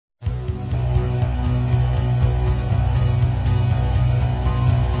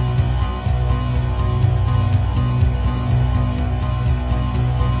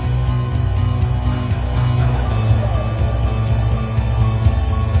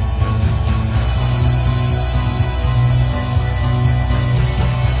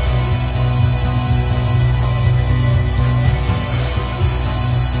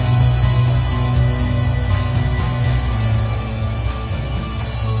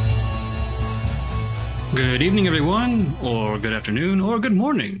Good evening, everyone, or good afternoon, or good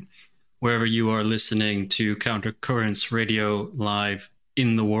morning, wherever you are listening to Countercurrents Radio live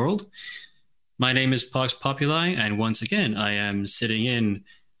in the world. My name is Populi, and once again, I am sitting in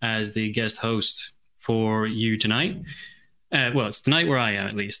as the guest host for you tonight. Well, it's tonight where I am,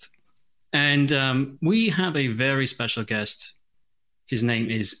 at least. And we have a very special guest. His name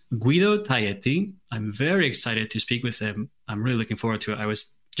is Guido Taietti. I'm very excited to speak with him. I'm really looking forward to it. I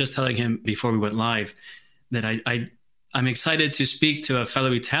was just telling him before we went live that I'm excited to speak to a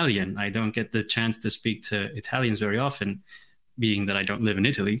fellow Italian. I don't get the chance to speak to Italians very often, being that I don't live in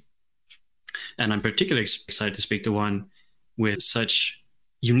Italy. And I'm particularly excited to speak to one with such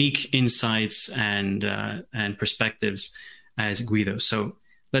unique insights and perspectives as Guido. So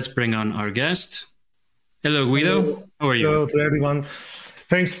let's bring on our guest. Hello, Guido. Hello. How are you? Hello to everyone.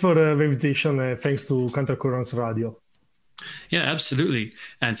 Thanks for the invitation. Thanks to Countercurrents Radio. Yeah, absolutely.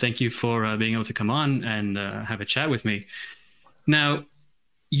 And thank you for being able to come on and have a chat with me. Now,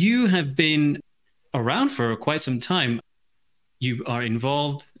 you have been around for quite some time. You are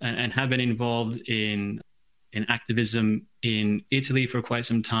involved and have been involved in activism in Italy for quite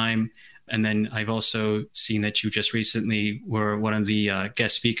some time. And then I've also seen that you just recently were one of the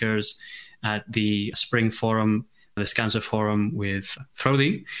guest speakers at the Spring Forum, the Scanso Forum with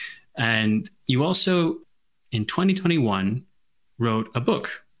Frodi. And you also, in 2021, wrote a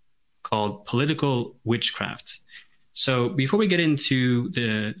book called Political Witchcraft. So before we get into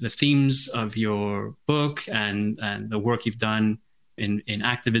the themes of your book and the work you've done in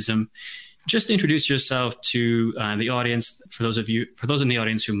activism, just introduce yourself to the audience. For those in the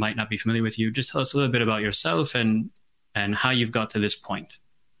audience who might not be familiar with you, just tell us a little bit about yourself and how you've got to this point.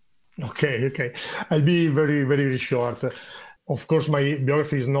 Okay. I'll be very, very short. Of course, my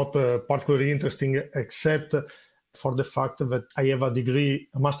biography is not particularly interesting, except for the fact that I have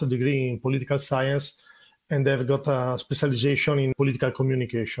a master's degree in political science, and I've got a specialization in political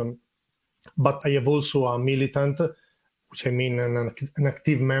communication. But I have also a militant, which I mean an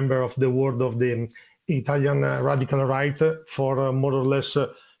active member of the world of the Italian radical right for more or less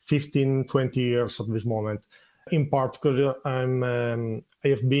 15, 20 years at this moment. In particular, I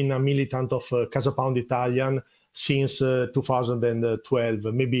have been a militant of CasaPound Italian since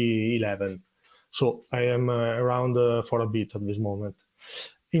 2012, maybe 11. So I am around for a bit at this moment.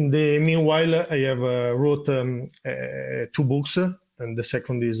 In the meanwhile, I have wrote 2 books, and the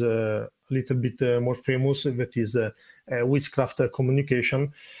second is a little bit more famous, that is Witchcraft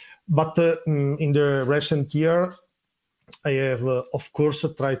Communication. But in the recent year, I have, of course,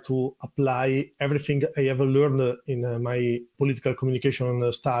 tried to apply everything I have learned in my political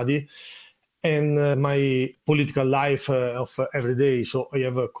communication study and my political life of every day. So I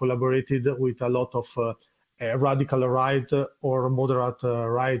have collaborated with a lot of radical right or moderate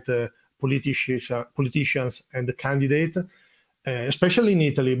right politicians and candidates, especially in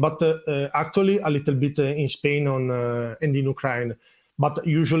Italy, but actually a little bit in Spain and in Ukraine. But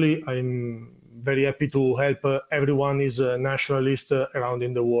usually I'm very happy to help everyone is a nationalist around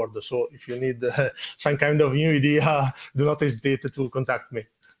in the world. So if you need some kind of new idea, do not hesitate to contact me.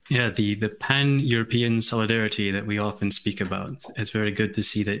 Yeah, the pan-European solidarity that we often speak about. It's very good to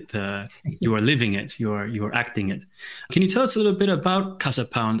see that you are living it, you are acting it. Can you tell us a little bit about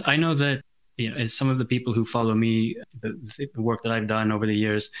CasaPound? I know that as some of the people who follow me, the work that I've done over the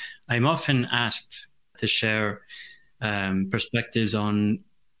years, I'm often asked to share perspectives on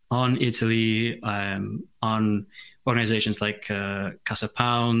Italy, on organizations like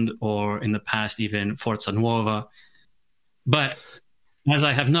CasaPound, or in the past even Forza Nuova. But as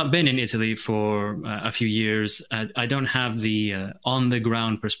I have not been in Italy for a few years, I don't have the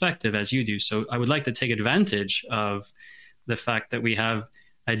on-the-ground perspective as you do. So I would like to take advantage of the fact that we have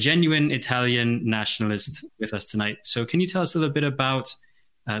a genuine Italian nationalist with us tonight. So can you tell us a little bit about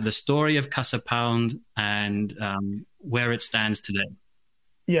the story of CasaPound and where it stands today?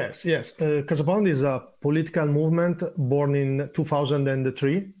 Yes. CasaPound is a political movement born in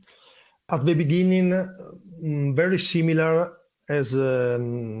 2003. At the beginning, very similar as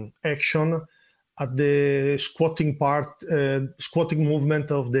action at the squatting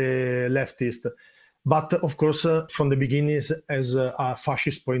movement of the leftist. But of course, from the beginning, as a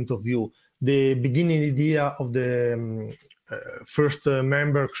fascist point of view. The beginning idea of the first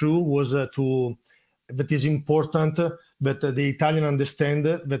member crew was that is important that the Italian understand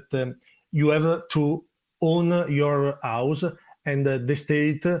that you have to own your house, and the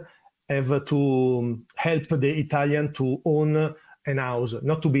state have to help the Italian to own an house,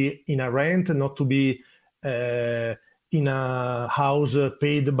 not to be in a rent, not to be in a house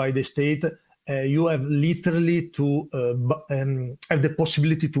paid by the state. You have literally to have the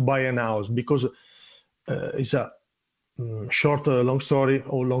possibility to buy an house, because is a short long story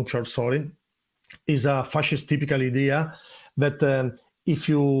or long short story, is a fascist typical idea that if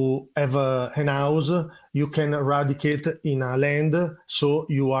you have an house, you can eradicate in a land, so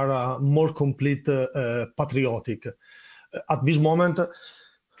you are more complete patriotic. At this moment,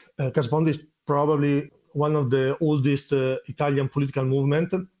 CasaPound is probably one of the oldest Italian political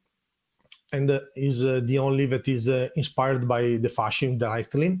movement, and is the only that is inspired by the fascism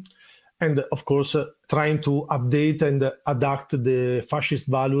directly. And of course, trying to update and adapt the fascist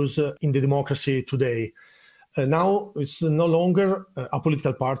values in the democracy today. Now it's no longer a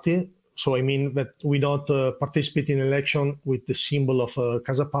political party. So I mean that we don't participate in election with the symbol of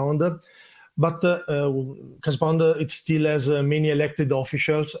CasaPound. But CasaPound, it still has many elected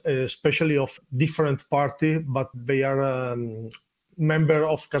officials, especially of different party, but they are member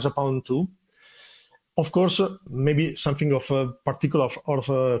of CasaPound too. Of course, maybe something of particular of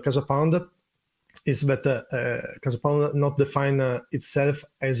CasaPound is that CasaPound not define itself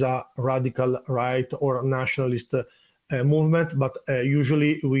as a radical right or nationalist movement, but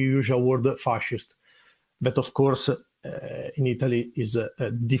usually we use a word fascist. But of course, in Italy is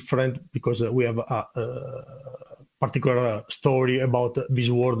different because we have a particular story about this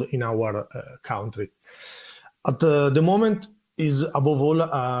word in our country. At the moment is above all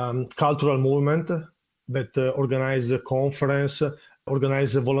a cultural movement that organize a conference,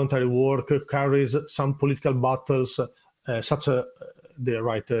 organize voluntary work, carries some political battles, such as the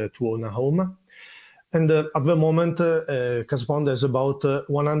right to own a home. And at the moment, CasaPound has about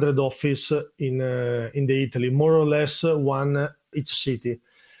 100 offices in the Italy, more or less one each city.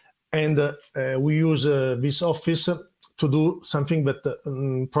 And we use this office to do something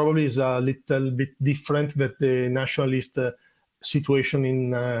that probably is a little bit different than the nationalist situation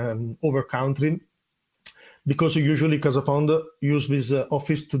in over country, because usually CasaPound use this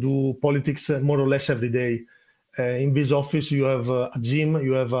office to do politics more or less every day. In this office, you have a gym,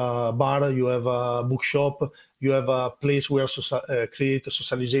 you have a bar, you have a bookshop, you have a place where create a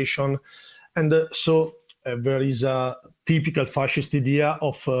socialization. And so there is a typical fascist idea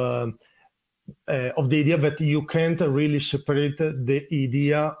of the idea that you can't really separate the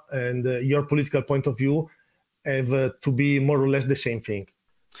idea and your political point of view have to be more or less the same thing.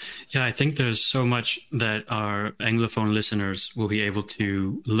 Yeah, I think there's so much that our Anglophone listeners will be able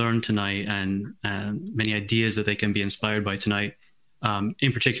to learn tonight, and many ideas that they can be inspired by tonight.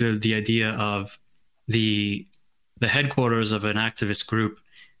 In particular, the idea of the headquarters of an activist group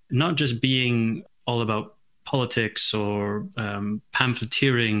not just being all about politics or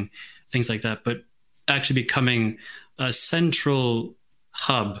pamphleteering, things like that, but actually becoming a central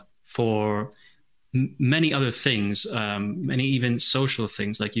hub for many other things, many even social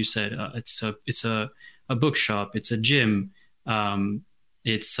things, like you said. It's a bookshop, it's a gym,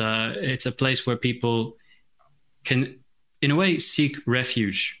 it's a place where people can, in a way, seek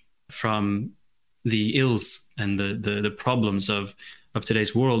refuge from the ills and the problems of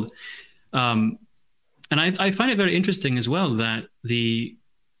today's world. And I find it very interesting as well that the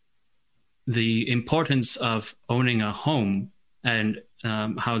importance of owning a home and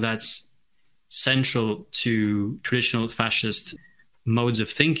how that's central to traditional fascist modes of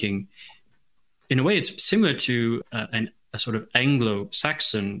thinking. In a way, it's similar to a sort of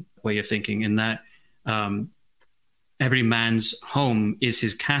Anglo-Saxon way of thinking, in that every man's home is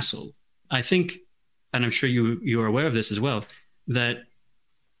his castle. I think, and I'm sure you are aware of this as well, that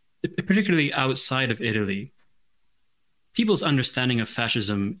particularly outside of Italy, people's understanding of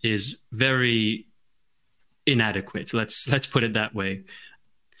fascism is very inadequate. Let's put it that way.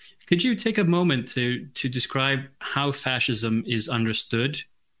 Could you take a moment to describe how fascism is understood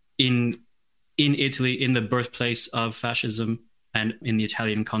in Italy, in the birthplace of fascism, and in the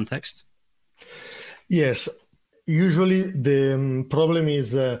Italian context? Yes. Usually the problem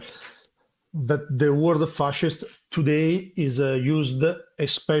is that the word fascist today is used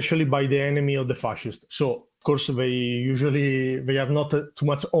especially by the enemy of the fascist. So, of course, they are not too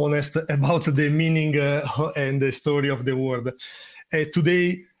much honest about the meaning and the story of the word.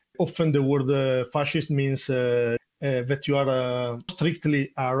 Today, often the word fascist means that you are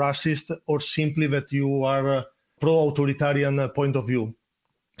strictly a racist, or simply that you are a pro-authoritarian point of view,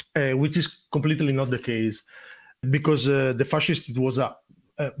 which is completely not the case, because the fascist, it was a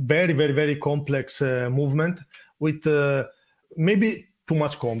very, very, very complex movement with maybe too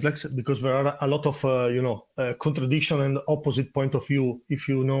much complex, because there are a lot of contradiction and opposite point of view if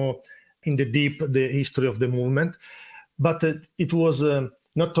you know in the deep the history of the movement. But it was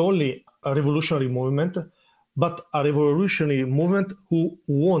not only a revolutionary movement, but a revolutionary movement who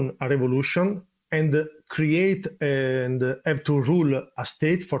won a revolution and create and have to rule a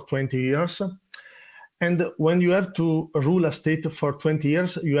state for 20 years. And when you have to rule a state for 20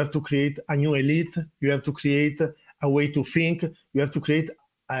 years, you have to create a new elite, you have to create a way to think, you have to create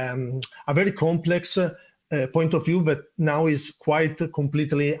a very complex point of view that now is quite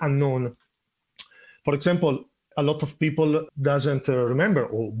completely unknown. For example, a lot of people doesn't remember,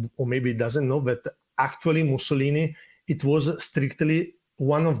 or maybe doesn't know that actually Mussolini, it was strictly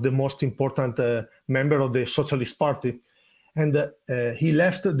one of the most important member of the Socialist Party. And he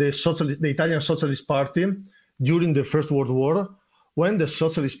left the Italian Socialist Party during the First World War, when the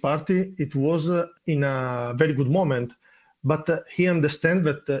Socialist Party, it was in a very good moment. But he understand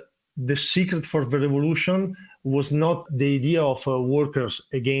that the secret for the revolution was not the idea of workers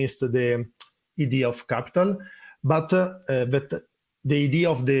against the idea of capital, but that the idea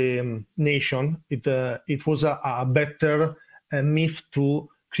of the nation, it was a better myth to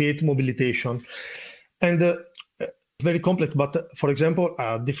create mobilization. And very complex, but for example,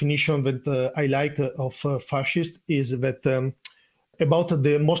 a definition that I like of fascist is that about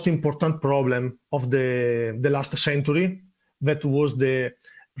the most important problem of the last century, that was the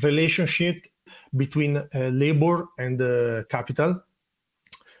relationship between labor and capital.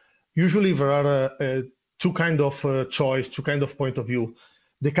 Usually there are two kind of choice, two kind of point of view.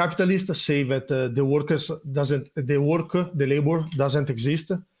 The capitalists say that the labor doesn't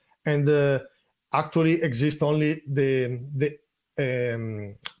exist, and actually exist only the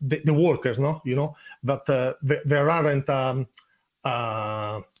workers, no, but there aren't a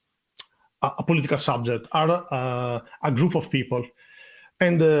political subject, are a group of people.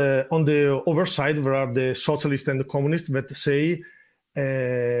 And on the other side, there are the socialists and the communists that say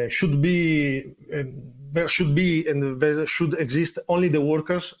there should be and there should exist only the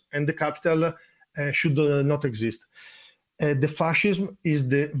workers, and the capital should not exist. The fascism is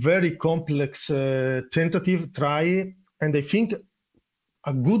the very complex tentative try, and I think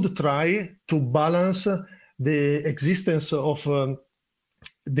a good try to balance the existence of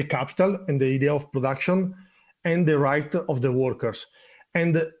the capital and the idea of production and the right of the workers.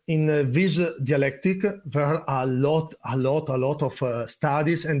 And in this dialectic, there are a lot of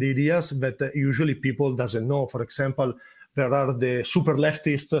studies and ideas that usually people doesn't know. For example, there are the super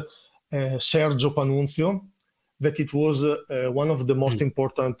leftist Sergio Panunzio, that it was one of the most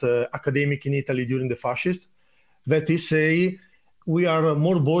important academic in Italy during the fascist, that he say we are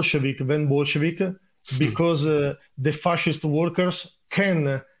more Bolshevik than Bolshevik because the fascist workers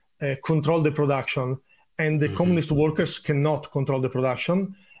can control the production, and the communist workers cannot control the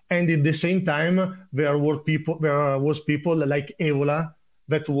production. And at the same time, there was people like Evola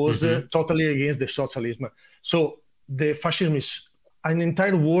that was totally against the socialism. So the fascism is an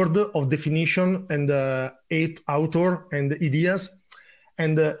entire world of definition and author and ideas.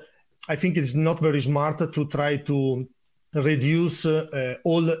 And I think it's not very smart to try to reduce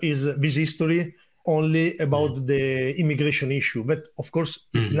all this history only about the immigration issue. But of course,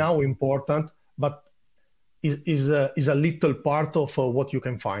 it's now important, but is a little part of what you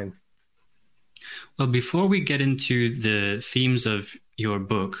can find. Well, before we get into the themes of your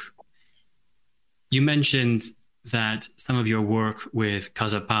book, you mentioned that some of your work with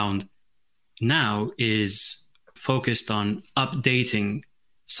CasaPound now is focused on updating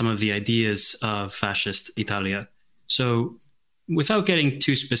some of the ideas of fascist Italia. So without getting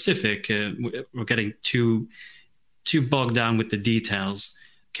too specific, we're getting too bogged down with the details.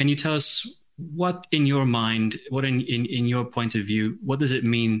 Can you tell us what in your mind, what in your point of view, what does it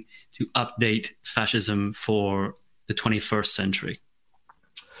mean to update fascism for the 21st century?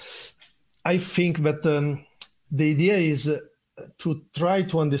 I think that the idea is to try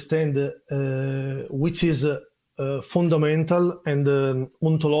to understand which is fundamental and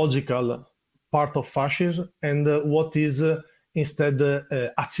ontological part of fascism, and what is instead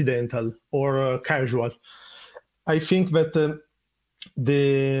accidental or casual. I think that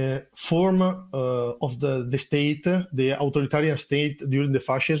the form of the state, the authoritarian state during the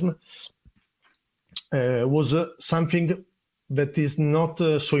fascism, was something that is not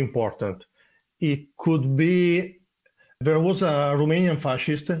so important. It could be, there was a Romanian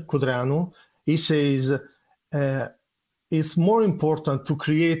fascist, Codreanu, he says, it's more important to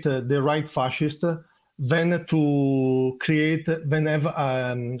create the right fascist than have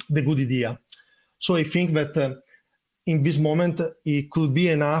the good idea. So I think that in this moment, it could be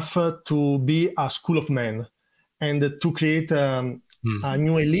enough to be a school of men and to create a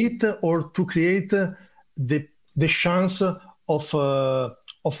new elite, or to create the chance of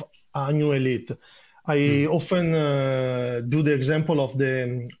a new elite. I often do the example of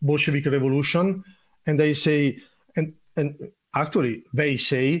the Bolshevik Revolution, and I say, and actually they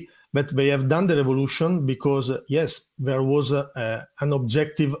say, that they have done the revolution because, yes, there was an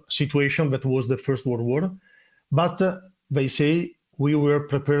objective situation that was the First World War, but they say we were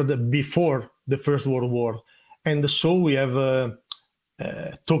prepared before the First World War. And so we have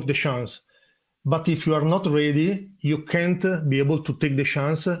took the chance. But if you are not ready, you can't be able to take the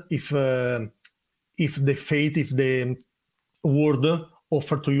chance if the world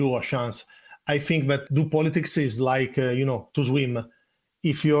offer to you a chance. I think that do politics is like to swim.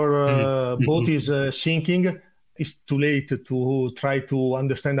 If your boat Mm-hmm. is sinking, it's too late to try to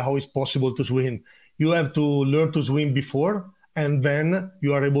understand how it's possible to swim. You have to learn to swim before, and then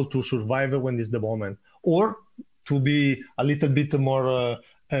you are able to survive when it's the moment. Or to be a little bit more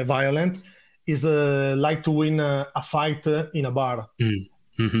violent, is like to win a fight in a bar.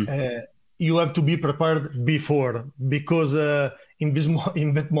 Mm-hmm. Uh, you have to be prepared before, because in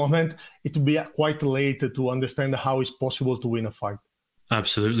that moment it will be quite late to understand how it's possible to win a fight.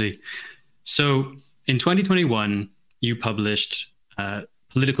 Absolutely. So in 2021, you published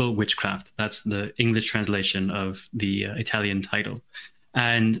Political Witchcraft. That's the English translation of the Italian title.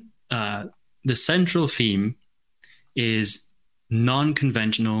 And the central theme is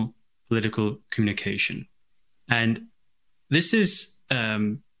non-conventional political communication. And this is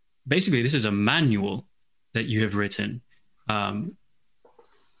basically this is a manual that you have written um,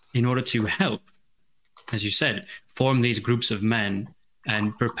 in order to help, as you said, form these groups of men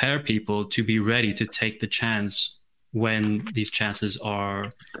and prepare people to be ready to take the chance when these chances are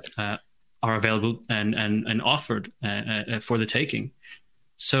available and offered for the taking.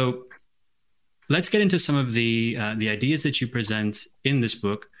 So let's get into some of the ideas that you present in this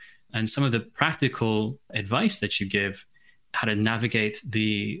book and some of the practical advice that you give how to navigate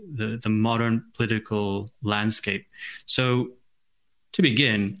the modern political landscape. So to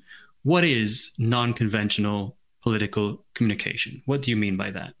begin, what is non-conventional political communication? What do you mean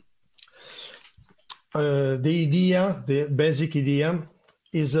by that? The basic idea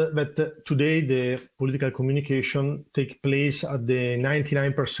is that today the political communication take place at the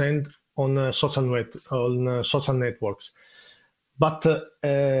 99% on social networks. But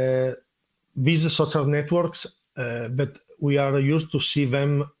these social networks that we are used to see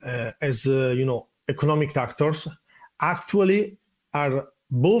them as economic actors actually are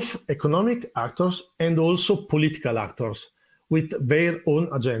both economic actors and also political actors with their own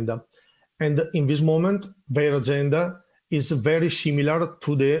agenda. And in this moment, their agenda is very similar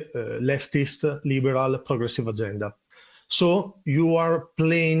to the leftist, liberal, progressive agenda. So you are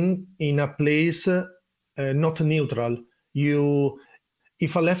playing in a place not neutral.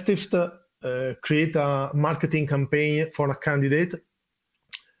 If a leftist create a marketing campaign for a candidate,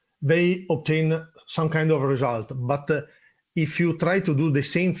 they obtain some kind of result. But if you try to do the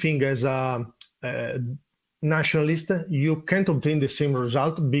same thing as a nationalist, you can't obtain the same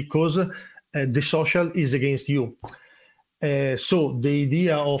result because the social is against you. So the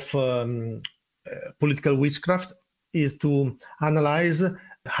idea of political witchcraft is to analyze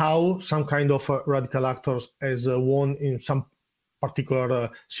how some kind of radical actors has won in some particular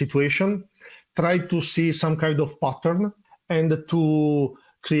situation, try to see some kind of pattern, and to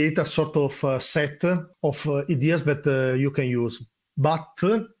create a sort of set of ideas that you can use. But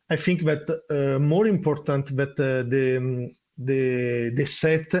I think that more important that the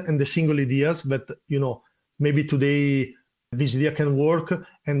set and the single ideas that maybe today this idea can work,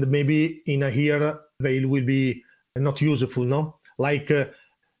 and maybe in a year they will be not useful. No, like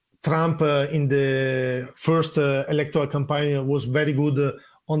Trump in the first electoral campaign was very good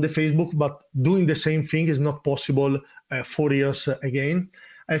on the Facebook, but doing the same thing is not possible 4 years again.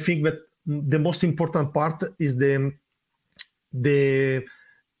 I think that the most important part is the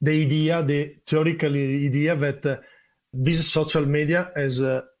idea, the theoretical idea that this social media has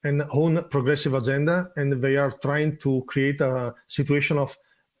an own progressive agenda, and they are trying to create a situation of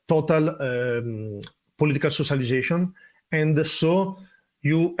total political socialization. And so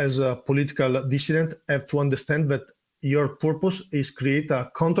you, as a political dissident, have to understand that your purpose is create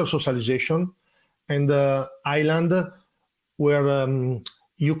a counter-socialization and island where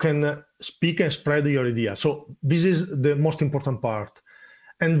you can speak and spread your idea. So this is the most important part.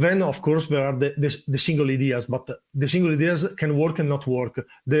 And then, of course, there are the single ideas, but the single ideas can work and not work.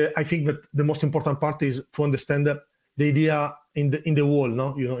 I think that the most important part is to understand the idea in the whole,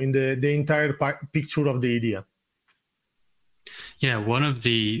 no, in the entire picture of the idea. Yeah, one of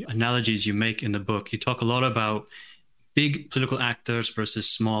the analogies you make in the book, you talk a lot about big political actors versus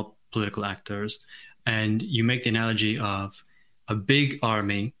small political actors. And you make the analogy of a big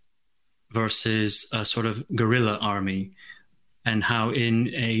army versus a sort of guerrilla army, and how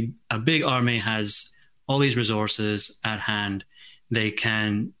in a big army has all these resources at hand, They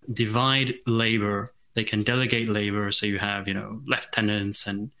can divide labor. They can delegate labor. So you have, lieutenants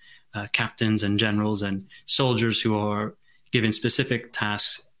and captains and generals and soldiers who are given specific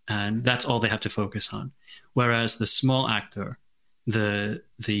tasks, and that's all they have to focus on. Whereas the small actor, the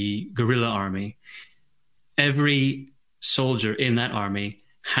guerrilla army, every soldier in that army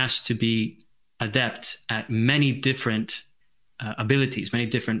has to be adept at many different abilities, many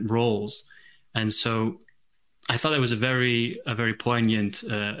different roles. And so I thought that was a very poignant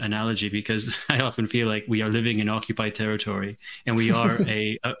analogy, because I often feel like we are living in occupied territory, and we are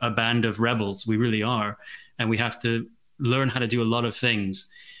a band of rebels. We really are. And we have to learn how to do a lot of things.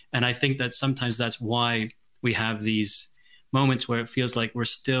 And I think that sometimes that's why we have these moments where it feels like we're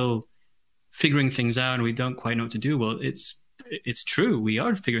still figuring things out and we don't quite know what to do. Well, it's true. We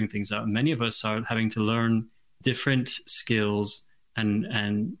are figuring things out. Many of us are having to learn different skills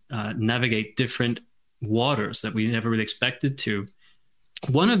and navigate different waters that we never really expected to.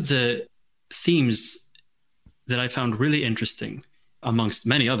 One of the themes that I found really interesting, amongst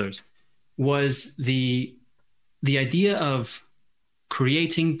many others, was the idea of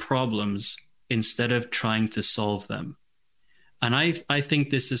creating problems instead of trying to solve them. And I think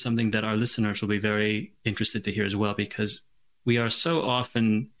this is something that our listeners will be very interested to hear as well, because we are so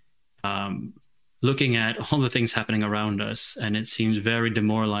often looking at all the things happening around us, and it seems very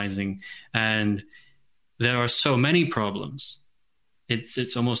demoralizing. And there are so many problems.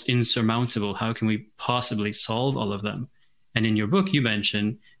 It's almost insurmountable. How can we possibly solve all of them? And in your book, you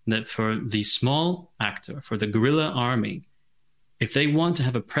mention that for the small actor, for the guerrilla army, if they want to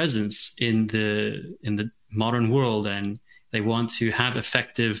have a presence in the modern world, and they want to have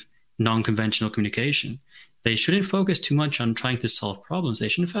effective non-conventional communication, they shouldn't focus too much on trying to solve problems. They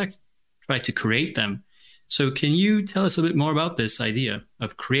should, in fact, try to create them. So can you tell us a bit more about this idea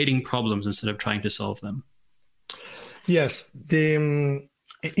of creating problems instead of trying to solve them? Yes, in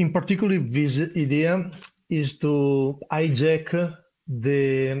particular, this idea is to hijack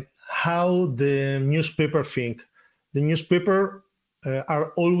how the newspaper think. The newspaper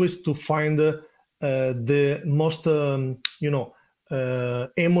are always to find the most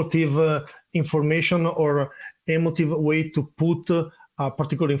emotive information, or emotive way to put a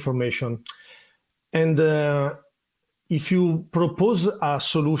particular information. And if you propose a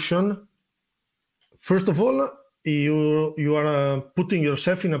solution, first of all, you are putting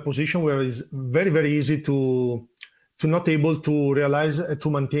yourself in a position where it's very, very easy to not able to realize, to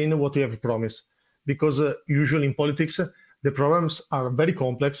maintain what you have promised, because usually in politics the problems are very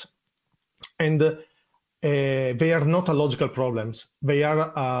complex, and they are not a logical problems. They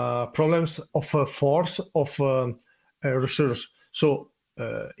are problems of force, of resource. So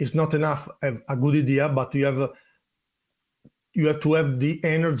it's not enough a good idea, but you have to have the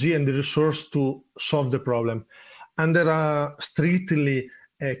energy and the resource to solve the problem. Under a strictly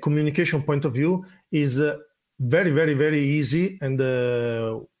communication point of view, is very, very, very easy, and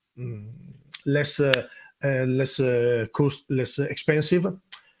less cost, less expensive,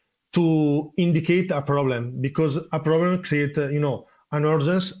 to indicate a problem, because a problem creates an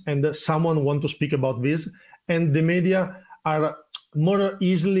urgency, and someone want to speak about this, and the media are more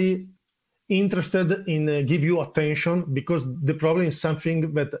easily interested in give you attention, because the problem is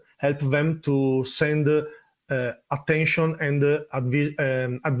something that help them to send attention and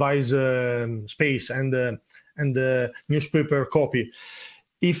advise space and newspaper copy.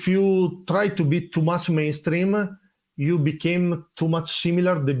 If you try to be too much mainstream, you became too much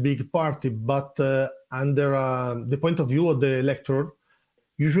similar the big party. But under the point of view of the elector,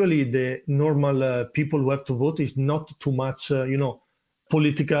 usually the normal people who have to vote is not too much,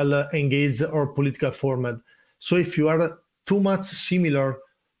 political engaged or political format. So if you are too much similar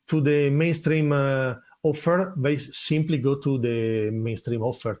to the mainstream offer, they simply go to the mainstream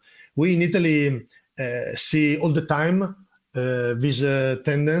offer. We in Italy see all the time this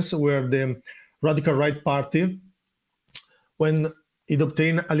tendency where the radical right party, when it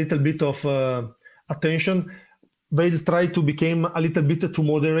obtains a little bit of attention, they'll try to become a little bit too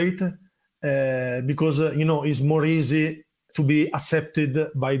moderate, because it's more easy to be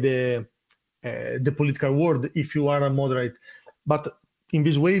accepted by the political world if you are a moderate. But in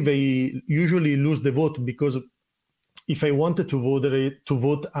this way, they usually lose the vote, because if I wanted to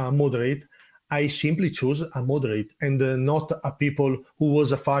vote a moderate, I simply choose a moderate, and not a people who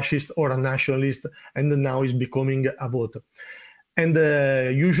was a fascist or a nationalist and now is becoming a vote. And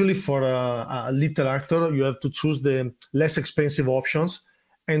usually for a little actor, you have to choose the less expensive options,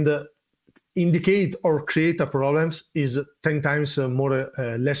 and indicate or create a problems is 10 times more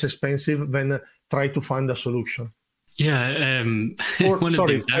less expensive than try to find a solution. Yeah, Or one of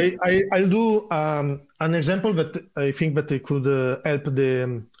the sorry, examples. I'll do an example that I think that it could help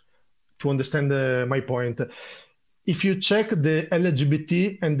to understand my point. If you check the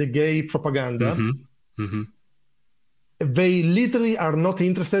LGBT and the gay propaganda, Hmm. Hmm. they literally are not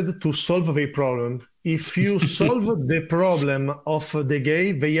interested to solve the problem. If you solve the problem of the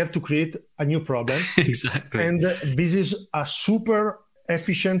gay, they have to create a new problem. Exactly. And this is a super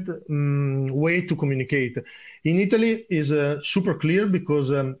efficient way to communicate. In Italy is super clear because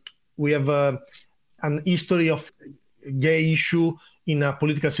we have an history of gay issue in a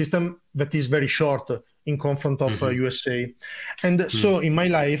political system that is very short in confront of Hmm. USA. And so in my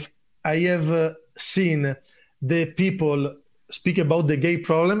life, I have seen the people speak about the gay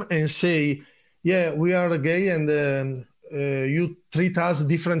problem and say, yeah, we are gay and you treat us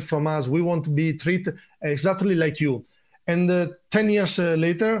different from us. We want to be treated exactly like you. And 10 years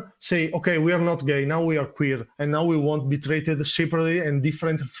later, say, okay, we are not gay. Now we are queer. And now we want to be treated separately and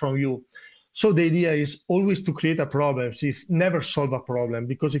different from you. So the idea is always to create a problem, if never solve a problem,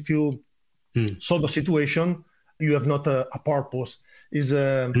 because if you Mm. solve a situation, you have not a purpose. Is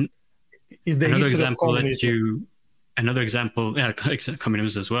uh, An- is the Another history of example that communism? you, another example, yeah,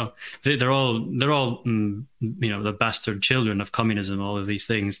 communism as well. They're all, the bastard children of communism. All of these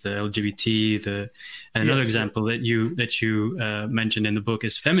things, the LGBT, and Yeah, another yeah. example that you mentioned in the book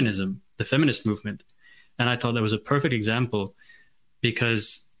is feminism, the feminist movement. And I thought that was a perfect example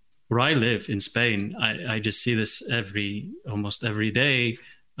because where I live in Spain, I just see this almost every day,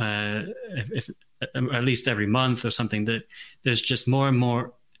 if at least every month or something. That there's just more and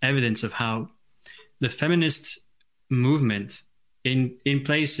more evidence of how the feminist movement in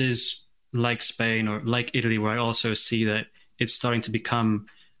places like Spain or like Italy, where I also see that it's starting to become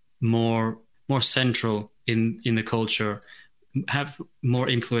more central in the culture, have more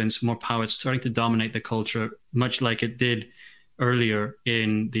influence, more power. It's starting to dominate the culture, much like it did earlier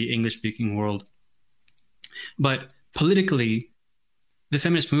in the English speaking world. But politically, the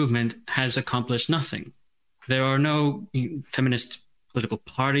feminist movement has accomplished nothing. There are no feminist political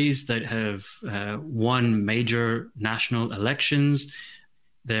parties that have won major national elections.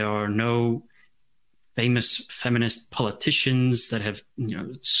 There are no famous feminist politicians that have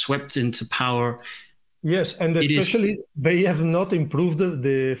swept into power. Yes, and It is especially they have not improved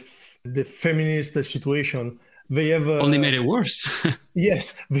the feminist situation. They have only made it worse.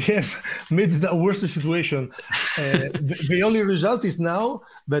 yes, they have made it a worse situation. The only result is now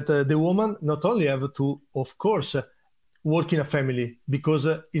that the woman not only have to, of course, work in a family because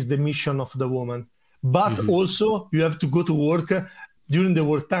it's the mission of the woman, but Mhm. also you have to go to work during the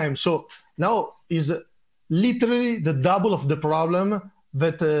work time. So now is literally the double of the problem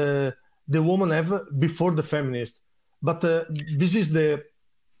that the woman have before the feminist. But this is the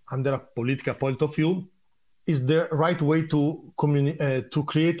under a political point of view is the right way to to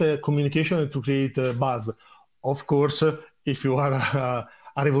create a communication and to create a buzz. Of course, if you are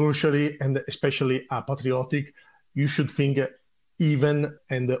a revolutionary and especially a patriotic, you should think even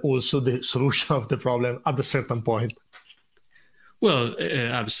and also the solution of the problem at a certain point. Well,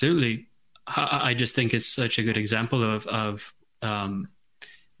 absolutely. I just think it's such a good example of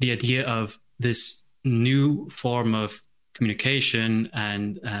the idea of this new form of communication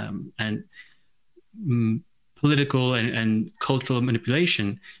and political and cultural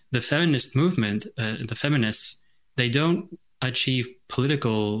manipulation. The feminist movement, the feminists, they don't achieve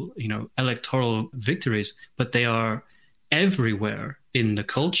political, electoral victories, but they are everywhere in the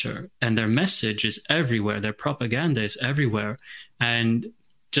culture, and their message is everywhere. Their propaganda is everywhere. And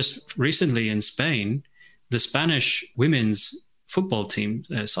just recently in Spain, the Spanish women's football team,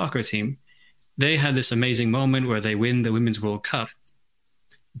 soccer team, they had this amazing moment where they win the Women's World Cup.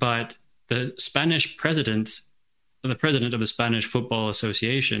 But the Spanish president, the president of the Spanish Football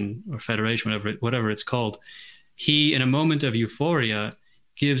Association or Federation, whatever it's called, he, in a moment of euphoria,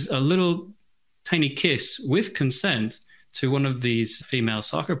 gives a little tiny kiss with consent to one of these female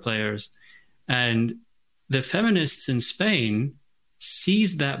soccer players. And the feminists in Spain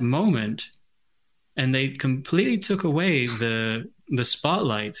seized that moment and they completely took away the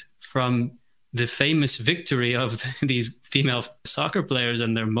spotlight from the famous victory of these female soccer players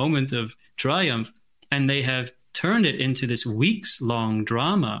and their moment of triumph, and they have turned it into this weeks long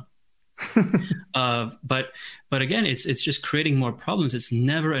drama. But again, it's just creating more problems. It's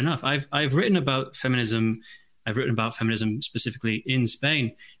never enough. I've written about feminism. I've written about feminism specifically in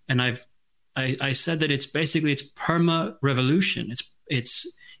Spain, and I said that it's perma revolution.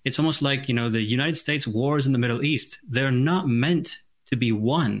 It's almost like the United States wars in the Middle East. They're not meant to be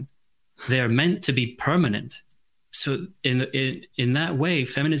won. They are meant to be permanent. So in that way,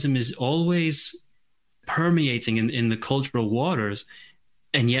 feminism is always permeating in the cultural waters,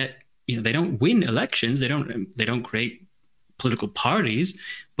 and yet they don't win elections. They don't create political parties,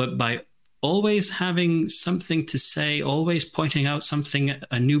 but by always having something to say, always pointing out something,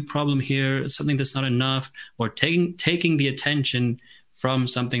 a new problem here, something that's not enough, or taking the attention from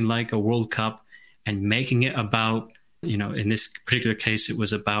something like a World Cup and making it about, in this particular case, it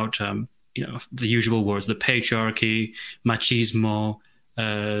was about, the usual words, the patriarchy, machismo,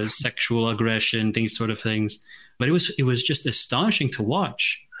 sexual aggression, these sort of things. But it was just astonishing to watch.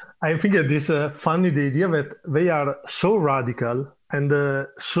 I think it is funny the idea that they are so radical and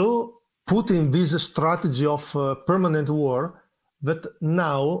so put in this strategy of permanent war that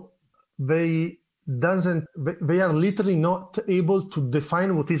now they they are literally not able to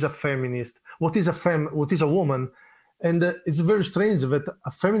define what is a feminist, what is a woman. And it's very strange that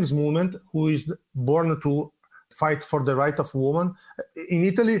a feminist movement who is born to fight for the right of woman in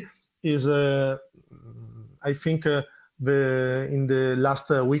Italy is, I think, in the last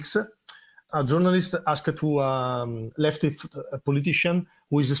weeks, a journalist asked to a lefty politician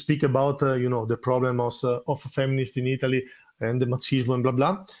who is speak about, the problem of feminists in Italy and the machismo and blah,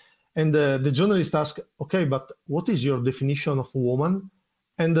 blah. And the journalist asked, okay, but what is your definition of woman?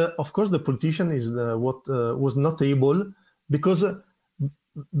 And of course, the politician is what was not able, because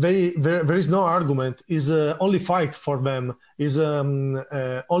there is no argument, is only fight for them, is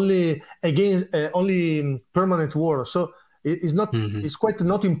only against only permanent war. So it's not, it's quite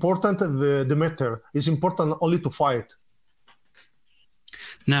not important the matter. It's important only to fight.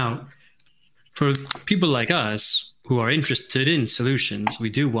 Now, for people like us who are interested in solutions, we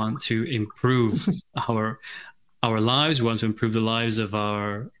do want to improve our lives. We want to improve the lives of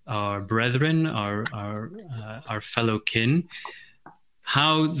our brethren, our fellow kin.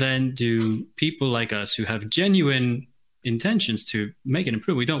 How then do people like us who have genuine intentions to make it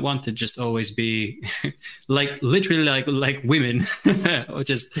improve? We don't want to just always be literally like women, or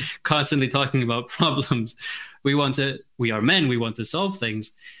just constantly talking about problems. We are men. We want to solve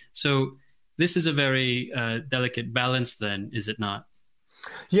things. So this is a very delicate balance, then, is it not?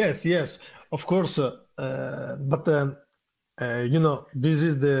 Yes, of course. But this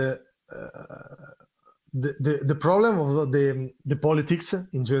is the problem of the politics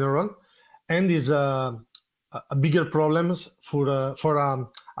in general, and is a bigger problems for a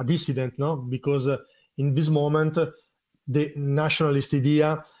dissident, no? Because in this moment, the nationalist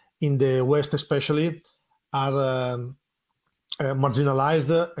idea in the West, especially, are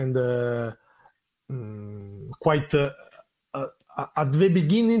marginalized and quite at the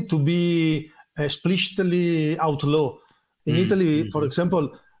beginning to be explicitly outlawed. In Italy, for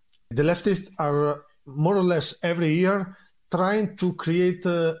example, the leftists are more or less every year trying to create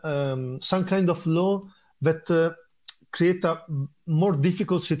some kind of law that create a more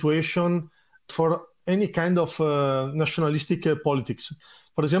difficult situation for any kind of nationalistic politics.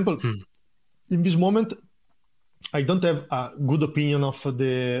 For example, in this moment, I don't have a good opinion of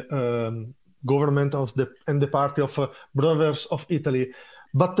the government and the party of Brothers of Italy,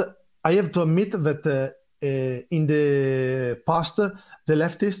 but I have to admit that in the past, the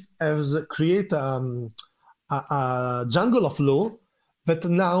leftists have created a jungle of law that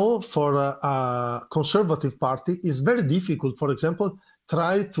now for a conservative party is very difficult. For example,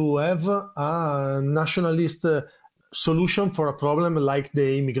 try to have a nationalist solution for a problem like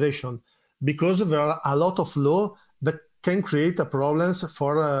the immigration, because there are a lot of law that can create problems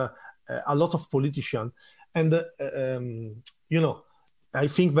for a lot of politicians. And, I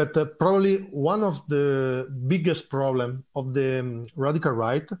think that probably one of the biggest problem of the radical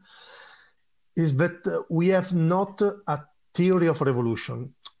right is that we have not a theory of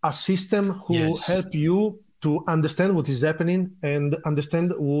revolution, a system who help you to understand what is happening and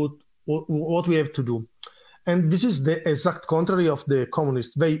understand what we have to do. And this is the exact contrary of the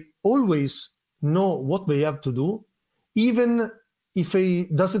communists. They always know what they have to do, even if they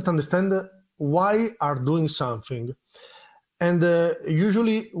doesn't understand why are doing something. And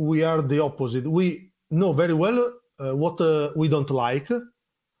usually we are the opposite. We know very well what we don't like.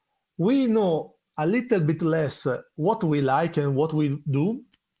 We know a little bit less what we like and what we do,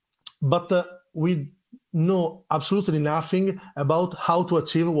 but we know absolutely nothing about how to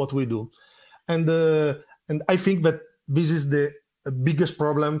achieve what we do. And I think that this is the biggest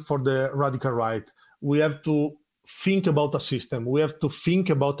problem for the radical right. We have to think about a system. We have to think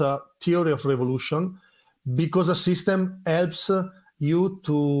about a theory of revolution, because a system helps you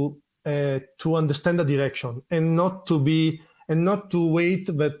to understand the direction, and not to wait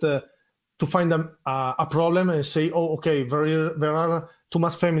that to find a problem and say, oh, okay, there are too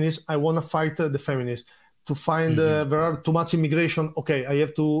much feminists, I want to fight the feminists. To find there are too much immigration, okay, I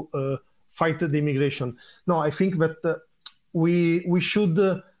have to fight the immigration. No, I think that we should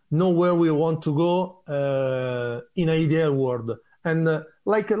know where we want to go in an ideal world, and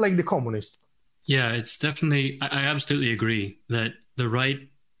like the communists. Yeah, it's definitely, I absolutely agree that the right,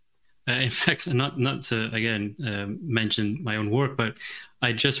 in fact, not to again mention my own work, but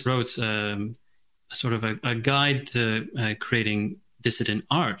I just wrote sort of a guide to creating dissident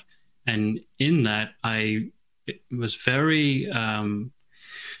art. And in that, I was very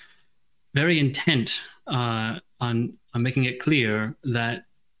intent on making it clear that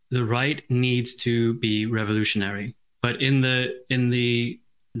the right needs to be revolutionary, but in the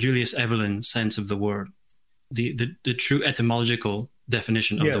Julius Evelyn sense of the word, the true etymological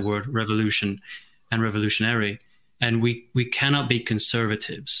definition of the Yes. word revolution and revolutionary. And we cannot be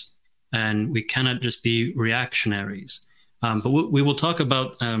conservatives, and we cannot just be reactionaries. But we will talk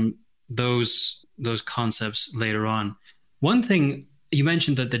about those concepts later on. One thing you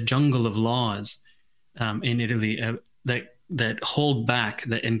mentioned, that the jungle of laws in Italy that hold back,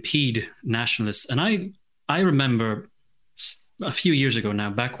 that impede nationalists. And I remember a few years ago now,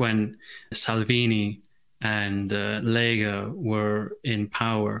 back when Salvini and Lega were in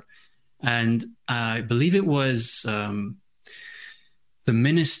power, and I believe it was the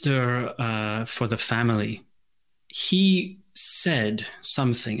minister for the family. He said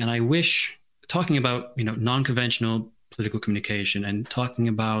something, and I wish, talking about non-conventional political communication and talking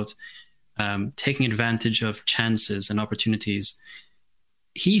about taking advantage of chances and opportunities.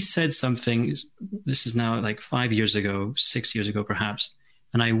 He said something, this is now like 5 years ago, 6 years ago perhaps,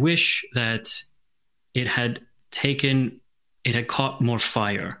 and I wish that it had caught more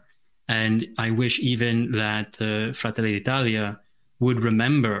fire. And I wish even that Fratelli d'Italia would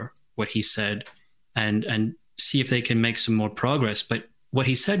remember what he said and see if they can make some more progress. But what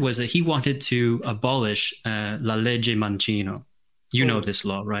he said was that he wanted to abolish La Legge Mancino. You know Oh, this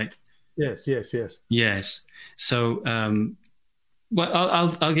law, right? yes, yes, yes. Yes. So,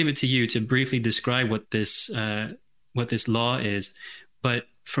 well, I'll give it to you to briefly describe what this law is. But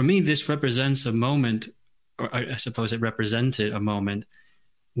for me, this represents a moment, or I suppose it represented a moment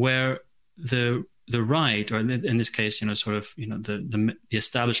where the right, or in this case, sort of, the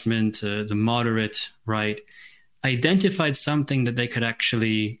establishment, the moderate right, identified something that they could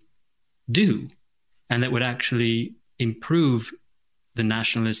actually do, and that would actually improve the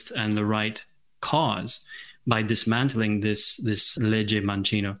nationalist and the right cause by dismantling this legge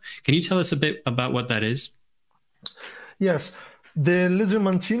Mancino. Can you tell us a bit about what that is? Yes, the Legge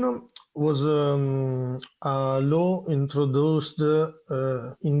Mancino was a law introduced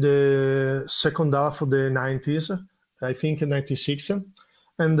in the second half of the 90s, I think 96,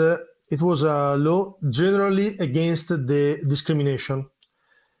 and it was a law generally against the discrimination.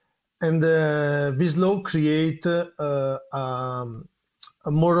 And this law create a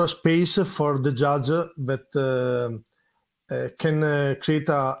more space for the judge that can create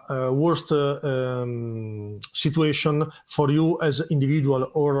a worst situation for you as individual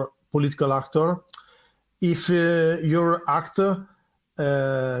or political actor if your act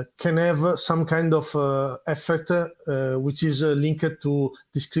can have some kind of effect which is linked to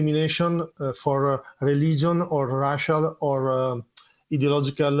discrimination for religion or racial or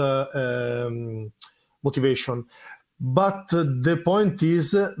ideological motivation. But the point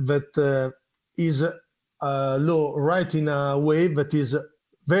is that is a law right in a way that is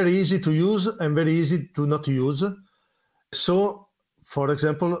very easy to use and very easy to not use. So, for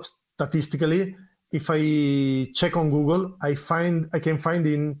example, statistically, if I check on Google, I can find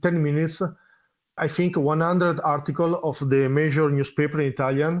in 10 minutes, I think 100 articles of the major newspaper in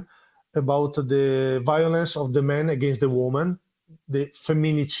Italian about the violence of the man against the woman, the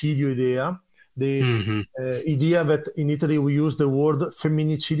femminicidio idea, the idea that in Italy we use the word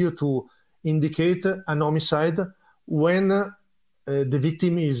femminicidio to indicate an homicide when the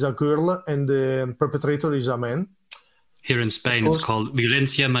victim is a girl and the perpetrator is a man. Here in Spain, it's called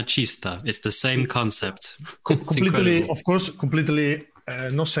violencia machista. It's the same concept. It's completely, incredible. of course, completely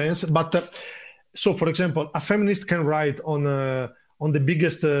no sense. But so, for example, a feminist can write on the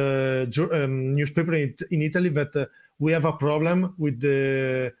biggest newspaper in Italy that we have a problem with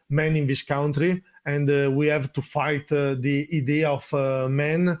the men in this country, and we have to fight the idea of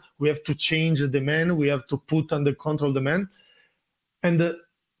men. We have to change the men. We have to put under control the men. And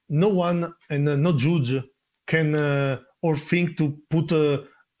no one and no judge can or think to put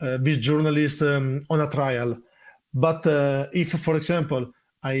this journalist on a trial. But if, for example,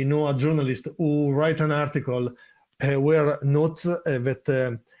 I know a journalist who write an article where notes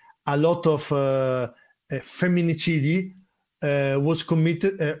that a lot of feminicidi was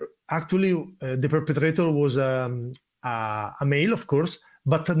committed. Actually, the perpetrator was a male, of course,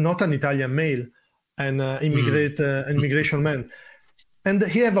 but not an Italian male, an Mm. immigration man. And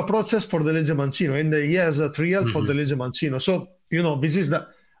he have a process for the legge Mancino, and he has a trial for the Mhm. legge Mancino. So, this is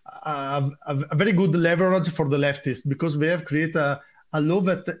a very good leverage for the leftists, because they have created a law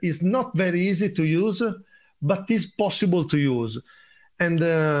that is not very easy to use, but is possible to use. And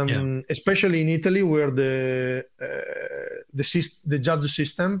Yeah. especially in Italy, where the judge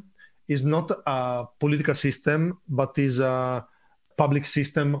system is not a political system, but is a public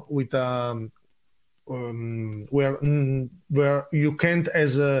system with where you can't,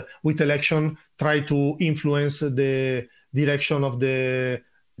 as with election, try to influence the direction of the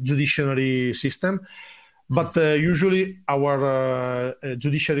judiciary system. But usually our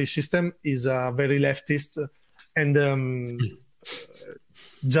judiciary system is very leftist. And Mm.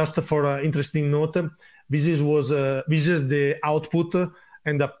 just for an interesting note, this is the output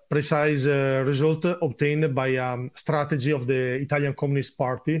and a precise result obtained by strategy of the Italian Communist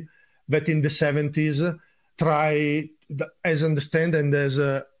Party, that in the 70s try, as understand and as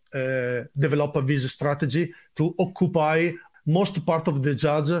develop this strategy to occupy most part of the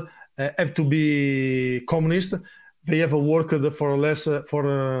judge have to be communist. They have worked for less for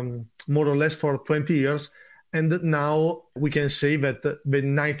more or less for 20 years, and now we can say that the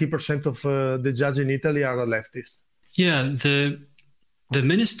 90% of the judges in Italy are leftist. Yeah, the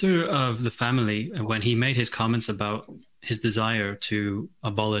minister of the family, when he made his comments about his desire to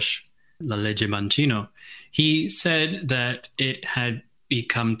abolish La Legge Mancino, he said that it had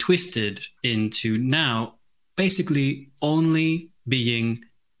become twisted into now basically only being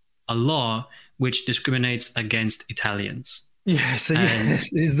a law which discriminates against Italians. Yes, And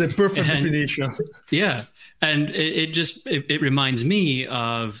yes, is the perfect and definition. yeah, and it reminds me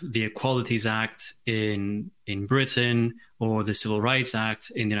of the Equalities Act in Britain or the Civil Rights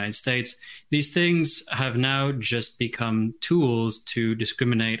Act in the United States. These things have now just become tools to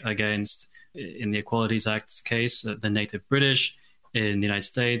discriminate against, in the Equalities Act's case, the native British, in the United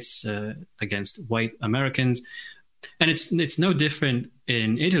States, against white Americans. And it's no different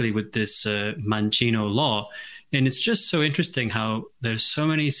in Italy with this Mancino law. And it's just so interesting how there's so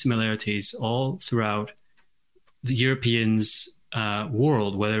many similarities all throughout the Europeans'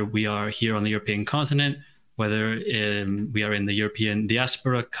 world, whether we are here on the European continent, whether we are in the European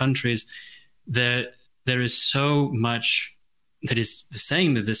diaspora countries. There is so much that is the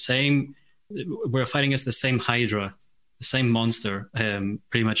same. The same. We're fighting against the same Hydra, the same monster,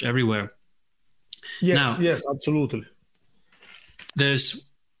 pretty much everywhere. Yes, Now, yes, absolutely. there's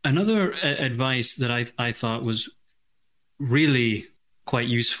another advice that I thought was really quite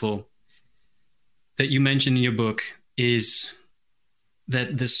useful that you mentioned in your book is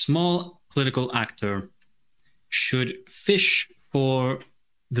that the small political actor should fish for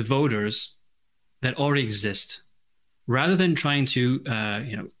the voters that already exist rather than trying to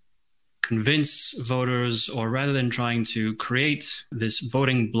convince voters, or rather than trying to create this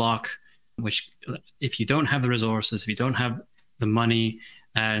voting block, which, if you don't have the resources, if you don't have the money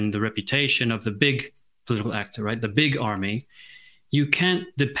and the reputation of the big political actor, right, the big army, you can't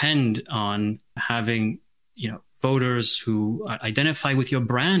depend on having, voters who identify with your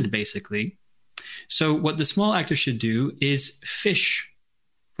brand, basically. So what the small actor should do is fish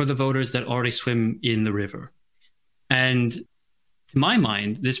for the voters that already swim in the river. And to my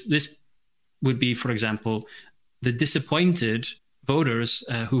mind, this would be, for example, the disappointed voters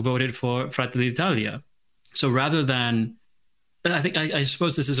who voted for Fratelli d'Italia. So rather than, I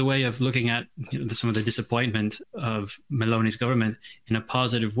suppose this is a way of looking at some of the disappointment of Meloni's government in a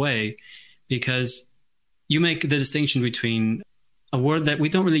positive way, because you make the distinction between a word that we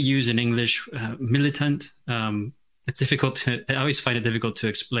don't really use in English, militant. It's difficult to. I always find it difficult to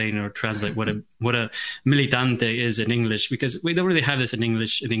explain or translate what a militante is in English, because we don't really have this in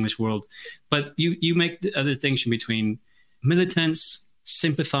English world. But you make a distinction between militants,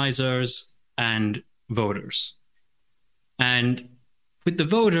 sympathizers, and voters. And with the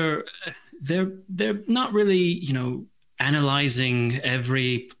voter, they're not really analyzing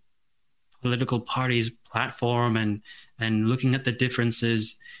every political party's platform and looking at the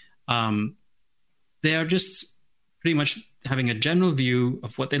differences. They are just pretty much having a general view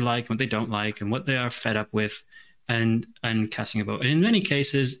of what they like, what they don't like, and what they are fed up with, and casting a vote. And in many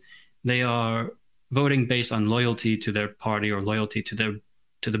cases, they are voting based on loyalty to their party or loyalty to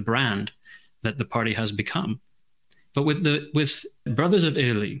the brand that the party has become. But with Brothers of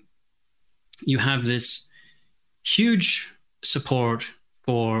Italy, you have this huge support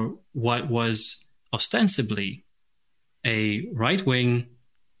for what was ostensibly a right-wing,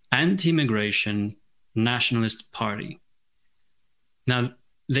 anti-immigration, nationalist party. Now,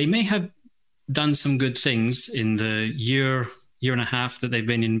 they may have done some good things in the year year and a half that they've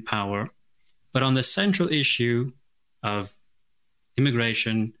been in power. But on the central issue of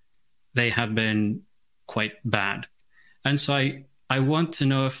immigration, they have been quite bad. And so I want to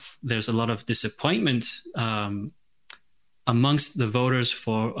know if there's a lot of disappointment amongst the voters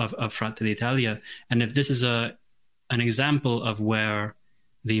of Fratelli Italia, and if this is an example of where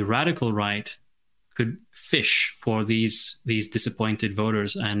the radical right could fish for these disappointed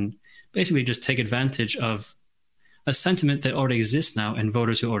voters and basically just take advantage of a sentiment that already exists now and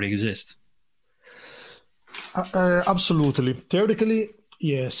voters who already exist. Absolutely. Theoretically,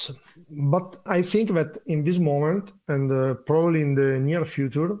 yes. But I think that in this moment, and probably in the near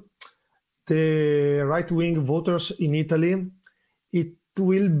future, the right-wing voters in Italy, it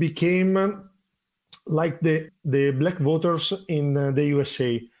will become like the black voters in the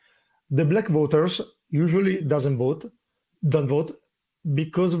USA. The black voters usually don't vote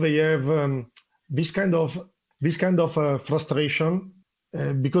because they have this kind of frustration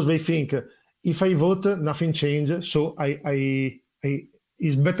because they think if I vote, nothing changes, so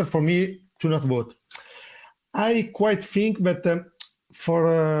it's better for me to not vote. I quite think that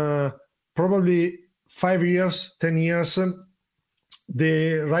for probably 5 years, 10 years,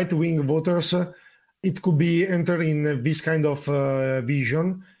 the right-wing voters, it could be enter in this kind of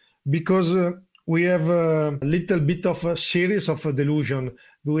vision because we have a little bit of a series of delusion.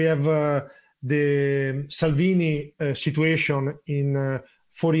 We have the Salvini situation in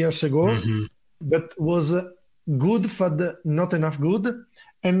 4 years ago Mm-hmm. that was good but not enough good,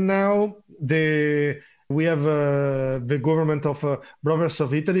 and now we have the government of Brothers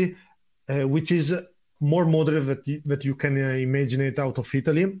of Italy, which is more moderate that you can imagine it out of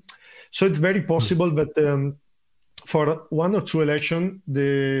Italy. So it's very possible that for one or two elections,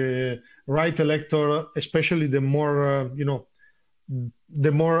 the right elector, especially the more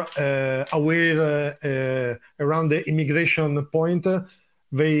the more aware around the immigration point,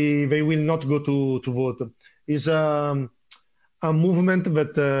 they will not go to vote. Is a movement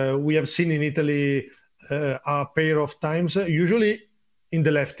that we have seen in Italy a pair of times, usually in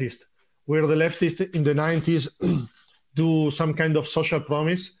the leftist, where the leftists in the 90s do some kind of social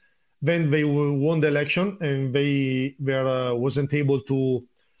promise. Then they won the election and they wasn't able to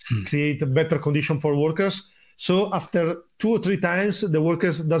create a better condition for workers. So after 2 or 3 times, the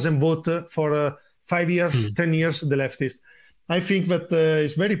workers doesn't vote for 5 years, 10 years, the leftist. I think that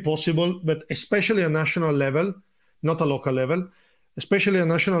it's very possible that especially at national level, not a local level, especially at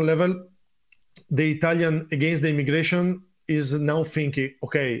national level, the Italian against the immigration is now thinking,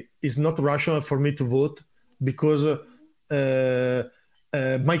 okay, it's not rational for me to vote because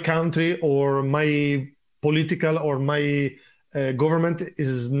my country or my political or my government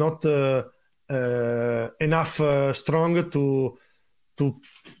is not enough strong to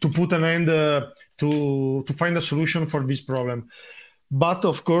put an end to find a solution for this problem. But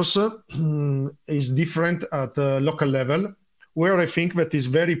of course, it's different at a local level, where I think that is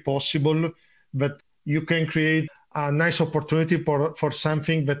very possible that you can create a nice opportunity for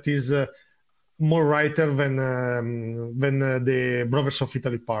something that is more righter than the Brothers of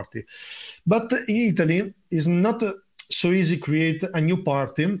Italy party. But in Italy, it's not so easy to create a new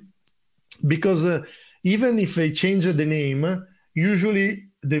party because even if they change the name, usually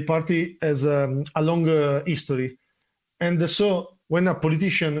the party has a long history. And so when a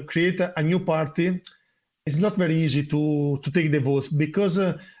politician creates a new party, it's not very easy to take the votes because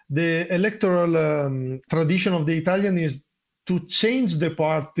the electoral tradition of the Italian is to change the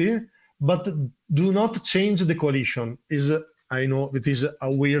party, but do not change the coalition. I know it is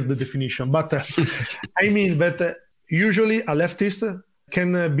a weird definition, but I mean that usually a leftist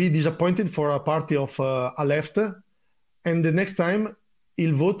can be disappointed for a party of a left, and the next time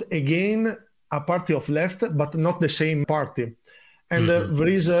he'll vote again a party of left, but not the same party. And there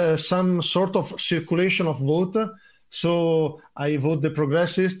is some sort of circulation of vote. So I vote the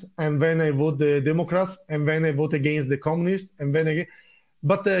progressives, and then I vote the Democrats, and then I vote against the communists, and then again.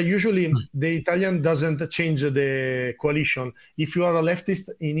 But usually the Italian doesn't change the coalition. If you are a leftist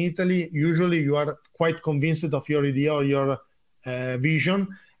in Italy, usually you are quite convinced of your idea or your vision.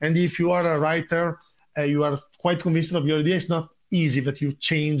 And if you are a writer, you are quite convinced of your idea. It's not easy that you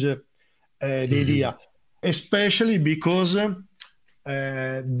change the idea, especially because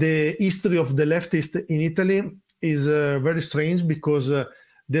the history of the leftist in Italy is very strange because the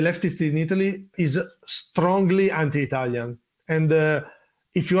leftist in Italy is strongly anti-Italian. And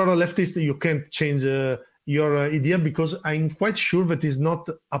if you are a leftist, you can't change your idea because I'm quite sure that it's not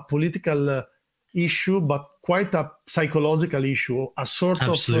a political issue, but quite a psychological issue, a sort of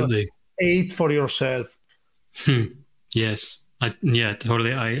Absolutely. hate for yourself. Yes.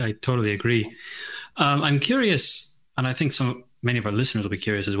 Totally. I totally agree. I'm curious, and I think many of our listeners will be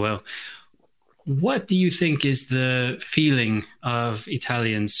curious as well. What do you think is the feeling of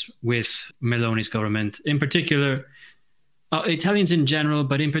Italians with Meloni's government, in particular, Italians in general,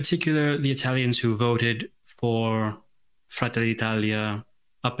 but in particular the Italians who voted for Fratelli d'Italia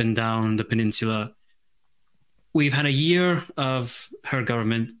up and down the peninsula? We've had a year of her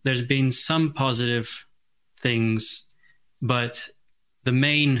government. There's been some positive things, but the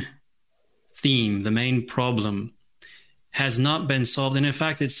main theme, the main problem has not been solved. And in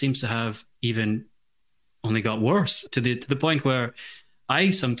fact, it seems to have even only got worse to the point where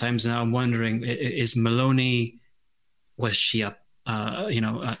I sometimes now am wondering, is Meloni, was she a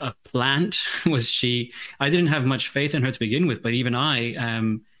plant? Was she, I didn't have much faith in her to begin with, but even I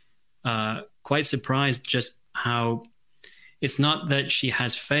am quite surprised just how it's not that she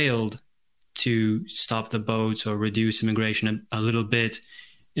has failed to stop the boats or reduce immigration a little bit.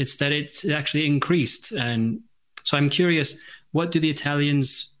 It's that it's actually increased. And so I'm curious, what do the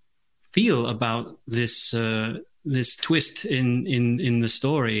Italians feel about this this twist in the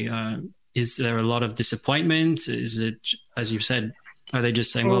story? Is there a lot of disappointment? Is it, as you said, are they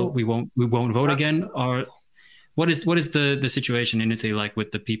just saying, well, we won't vote again? Or what is the situation in Italy like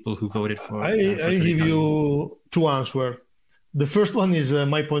with the people who voted for? I give you two answers. The first one is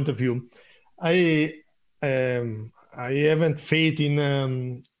my point of view. I haven't faith in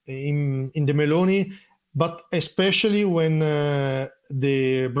the Meloni, but especially when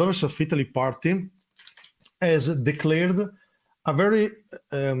the Brothers of Italy party has declared a very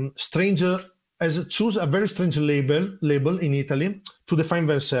strange, has choose a very strange label in Italy to define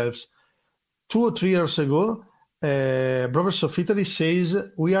themselves. 2 or 3 years ago, Brothers of Italy says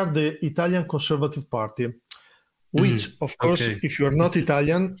we are the Italian Conservative Party, which, of course, if you are not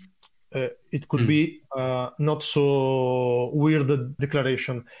Italian, it could be not so weird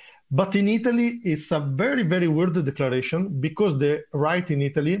declaration. But in Italy, it's a very, very weird declaration because the right in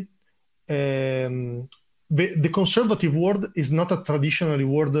Italy, the conservative word is not a traditional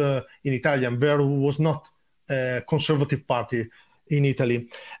word in Italian. There was not a conservative party in Italy.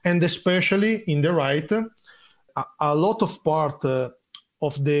 And especially in the right, a lot of part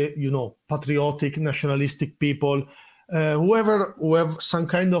of the, patriotic, nationalistic people, who have some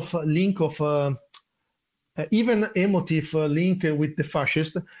kind of link of even emotive link with the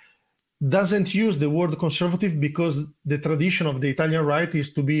fascist, doesn't use the word conservative because the tradition of the Italian right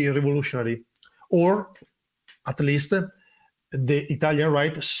is to be revolutionary, or at least the Italian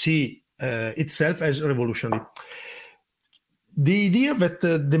right see itself as revolutionary. The idea that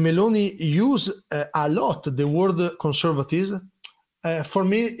the Meloni use a lot the word conservative, for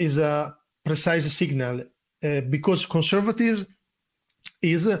me, is a precise signal, because conservative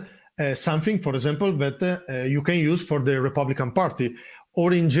is something, for example, that you can use for the Republican Party,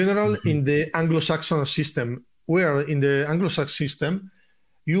 or in general in the Anglo-Saxon system, where in the Anglo-Saxon system,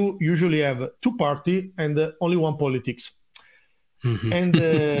 you usually have two parties and only one politics. And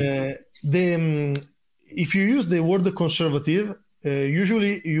if you use the word conservative,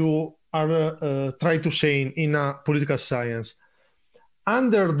 usually you are trying to say in a political science,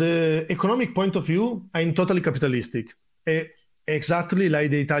 under the economic point of view, I'm totally capitalistic, exactly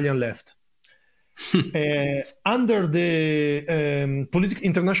like the Italian left. Under the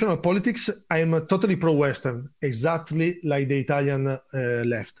international politics, I'm totally pro-Western, exactly like the Italian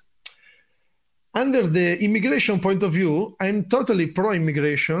left. Under the immigration point of view, I'm totally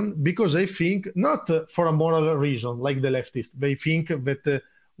pro-immigration because I think, not for a moral reason, like the leftists, they think that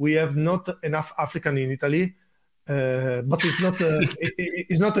we have not enough African in Italy, but it's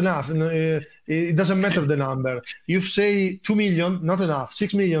not enough. It doesn't matter the number. You say 2 million, not enough.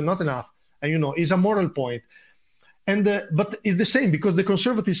 6 million, not enough. And it's a moral point. And but it's the same, because the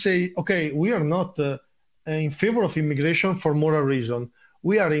conservatives say, okay, we are not in favor of immigration for moral reason.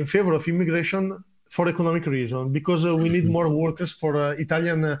 We are in favor of immigration for economic reason, because we need more workers for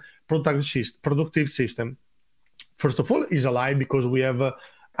Italian productive system. First of all, is a lie, because we have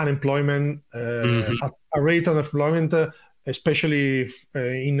unemployment, a rate of employment, especially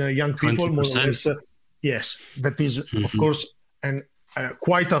in young people, 20%. more or less. Yes, that is, of course, and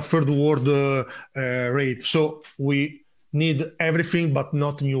quite a third world rate. So we need everything, but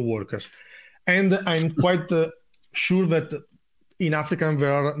not new workers. And I'm quite sure that in Africa,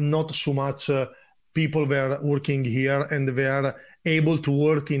 there are not so much people that are working here, and they are able to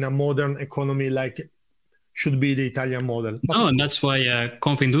work in a modern economy like should be the Italian model. No, and that's why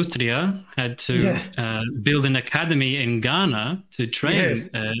Confindustria had to build an academy in Ghana to train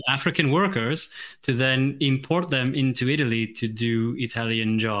African workers to then import them into Italy to do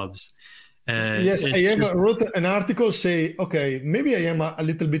Italian jobs. Yes, I It's have just wrote an article say, okay, maybe I am a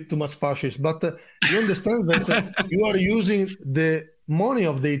little bit too much fascist, but you understand that you are using the money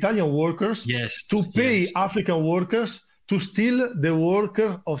of the Italian workers yes, to pay yes. African workers to steal the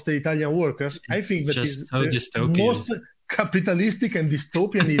worker of the Italian workers. I It's think that just is so the dystopian. most capitalistic and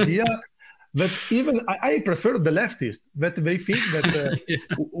dystopian idea that even I prefer the leftists, that they think that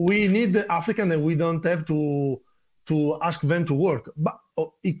we need African and we don't have to ask them to work. But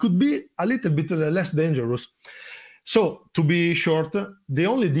it could be a little bit less dangerous. So, to be short, the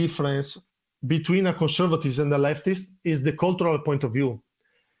only difference between a conservative and a leftist is the cultural point of view.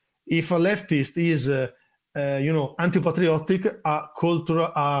 If a leftist is, anti-patriotic,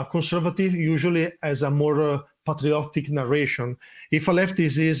 a conservative usually has a more patriotic narration. If a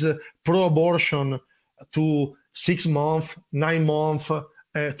leftist is pro-abortion to 6 months, 9 months,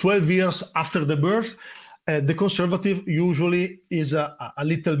 12 years after the birth, the conservative usually is a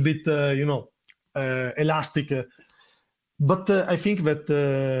little bit, elastic. But I think that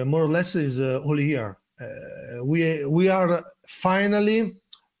more or less is all here. We are finally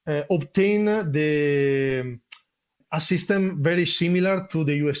obtain a system very similar to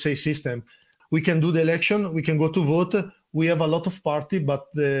the USA system. We can do the election, we can go to vote. We have a lot of party, but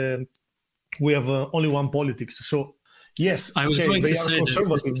we have only one politics. So yes, I was okay, going to they are say that this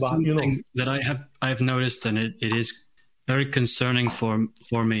conservative, is but something that I've noticed, and it is very concerning for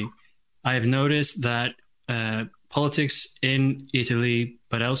me. I've noticed that politics in Italy,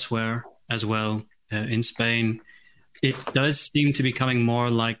 but elsewhere as well, in Spain, it does seem to be becoming more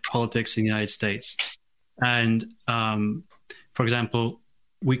like politics in the United States. And for example,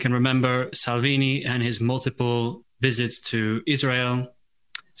 we can remember Salvini and his multiple visits to Israel.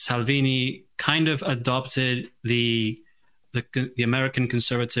 Salvini kind of adopted the American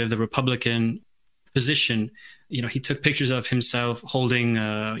conservative, the Republican position. You know, he took pictures of himself holding,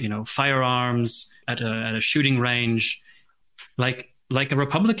 firearms at a shooting range, like a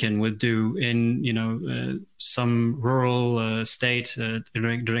Republican would do in, some rural state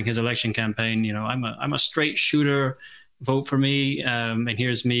during his election campaign. You know, I'm a straight shooter. Vote for me, and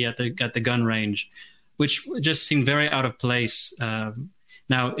here's me at the gun range, which just seemed very out of place.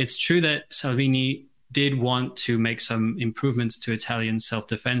 Now, it's true that Salvini did want to make some improvements to Italian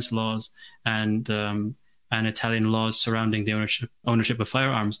self-defense laws and Italian laws surrounding the ownership of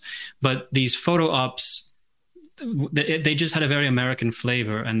firearms. But these photo ops, they just had a very American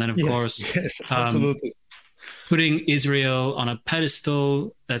flavor. And then, of yes, course, yes, absolutely. putting Israel on a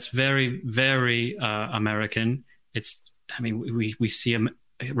pedestal, that's very, very American. We see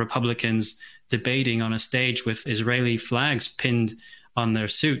Republicans debating on a stage with Israeli flags pinned on their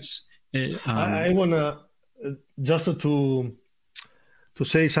suits. I want just to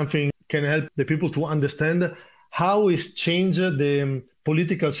say something can help the people to understand how is changed the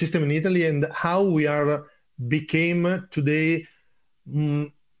political system in Italy and how we are became today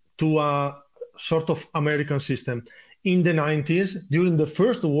to a sort of American system. In the 90s, during the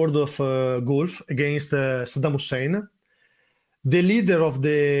first war of Gulf against Saddam Hussein, the leader of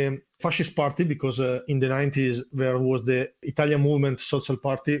the fascist party, because in the 90s there was the Italian Movement Social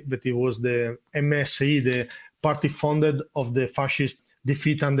Party, but it was the MSI, the party founded of the fascist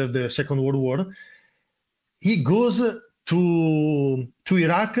defeat under the Second World War. He goes to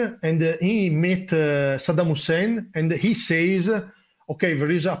Iraq and he met Saddam Hussein, and he says, okay,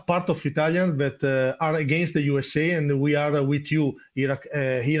 there is a part of Italians that are against the USA and we are with you,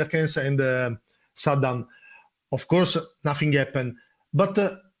 Iraqis and Saddam. Of course, nothing happened. But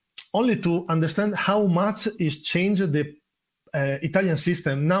only to understand how much is changed the Italian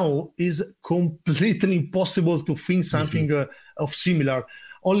system now is completely impossible to think something of similar.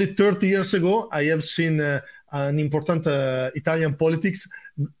 Only 30 years ago, I have seen an important Italian politics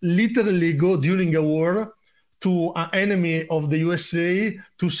literally go during a war to an enemy of the USA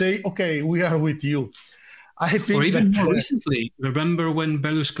to say, okay, we are with you. I Or think even that more recently, remember when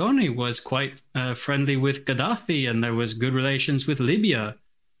Berlusconi was quite friendly with Gaddafi and there was good relations with Libya?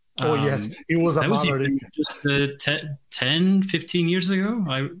 oh yes, he was a That was maverick. even just 10, 15 years ago.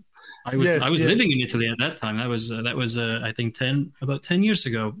 I Yes, was yes. living in Italy at that time. That was I think about 10 years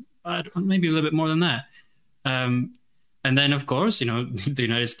ago, maybe a little bit more than that. And then, of course, the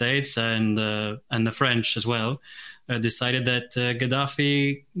United States and the French as well decided that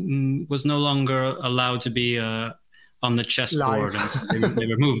Gaddafi was no longer allowed to be on the chessboard, Lies. and so they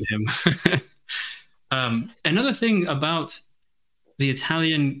removed him. Another thing about the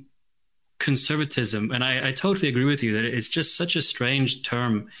Italian conservatism, and I totally agree with you that it's just such a strange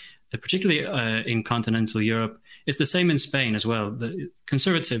term, particularly in continental Europe. It's the same in Spain as well. The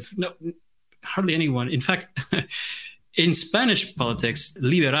conservative, no, hardly anyone. In fact, in Spanish politics,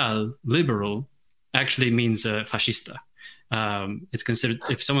 liberal, actually means fascista. It's considered,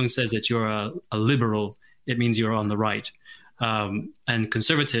 if someone says that you're a liberal, it means you're on the right. And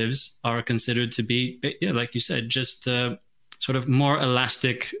conservatives are considered to be, yeah, like you said, just sort of more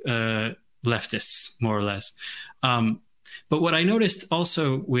elastic leftists, more or less. But what I noticed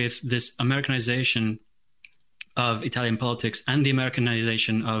also with this Americanization of Italian politics and the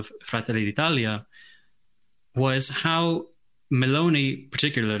Americanization of Fratelli d'Italia was how Meloni,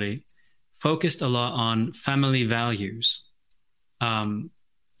 particularly, focused a lot on family values. And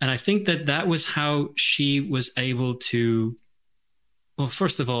I think that that was how she was able to, well,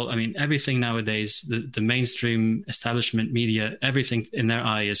 first of all, I mean, everything nowadays, the mainstream establishment media, everything in their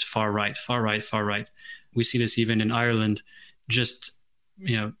eye is far right, far right, far right. We see this even in Ireland, just,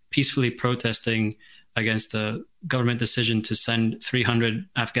 peacefully protesting against the government decision to send 300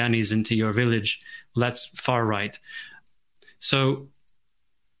 Afghanis into your village. That's far right. So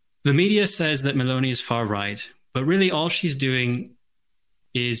the media says that Meloni is far right, but really all she's doing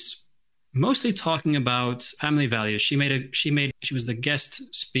is mostly talking about family values. She was the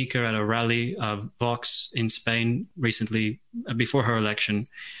guest speaker at a rally of Vox in Spain recently, before her election,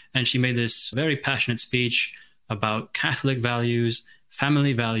 and she made this very passionate speech about Catholic values,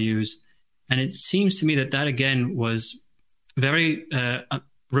 family values, and it seems to me that that again was very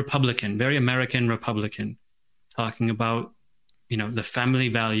Republican, very American Republican, talking about the family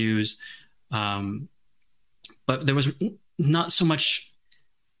values, but there was not so much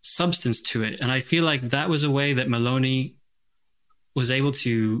substance to it. And I feel like that was a way that Meloni was able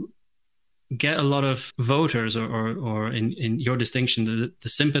to get a lot of voters, or in your distinction, the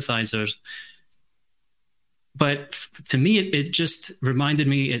sympathizers. But to me, it just reminded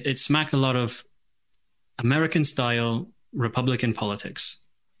me, it smacked a lot of American style Republican politics.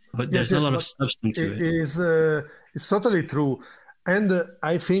 But there's Yes, not a lot of but substance to it it. is it's totally true, and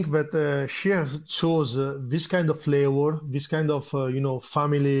I think that she has chose this kind of flavor, this kind of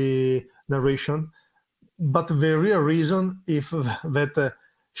family narration. But the real reason is that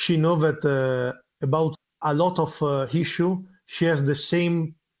she know that about a lot of issue, she has the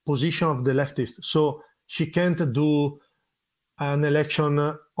same position of the leftist, so she can't do an election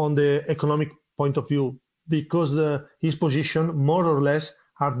on the economic point of view because his position more or less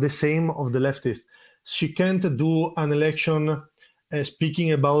are the same of the leftist. She can't do an election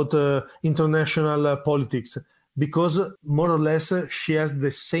speaking about international politics because more or less she has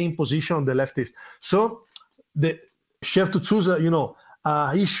the same position on the leftist. So she have to choose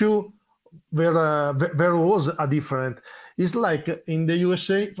a issue where there was a different. It's like in the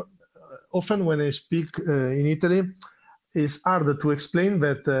USA. Often when I speak in Italy, it's hard to explain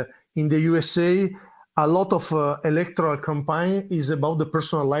that in the USA, a lot of electoral campaign is about the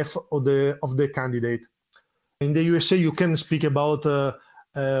personal life of the candidate. In the USA, you can speak about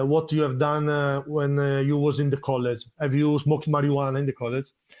what you have done when you was in the college. Have you smoked marijuana in the college?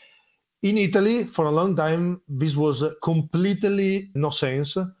 In Italy, for a long time, this was completely no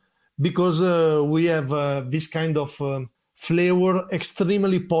sense because we have this kind of flavor,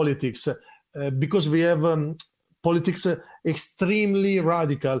 extremely politics, because we have politics extremely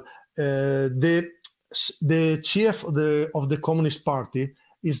radical. The chief of the Communist Party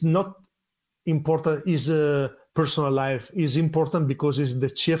is not important. Is personal life is important because he's the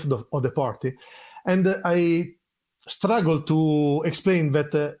chief of the party, and I struggle to explain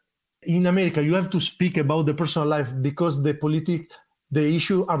that in America you have to speak about the personal life because the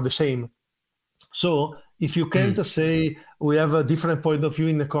issue are the same. So if you can't say we have a different point of view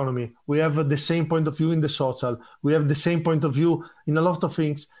in economy, we have the same point of view in the social, we have the same point of view in a lot of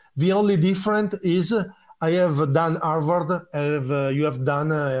things. The only difference is I have done Harvard, you have done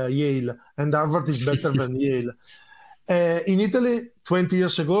Yale, and Harvard is better than Yale. In Italy, 20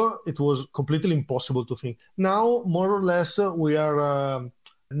 years ago, it was completely impossible to think. Now, more or less, we are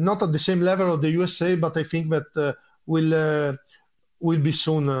not at the same level of the USA, but I think that will be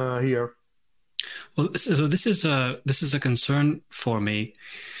soon here. Well, so this is a concern for me.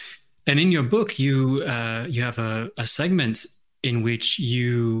 And in your book, you have a segment in which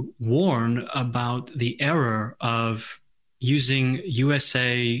you warn about the error of using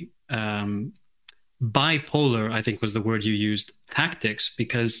USA bipolar, I think was the word you used, tactics,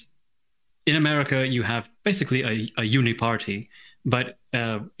 because in America you have basically a uniparty, but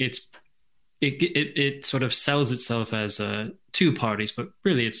it sort of sells itself as two parties, but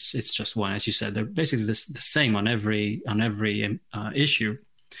really it's just one. As you said, they're basically the same on every issue.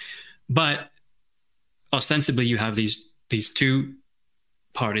 But ostensibly, you have these two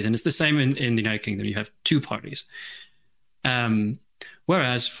parties, and it's the same in the United Kingdom. You have two parties.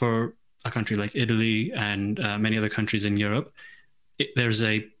 Whereas for a country like Italy and many other countries in Europe, there's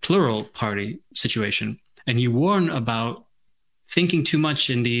a plural party situation. And you warn about thinking too much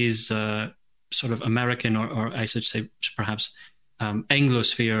in these sort of American, or I should say perhaps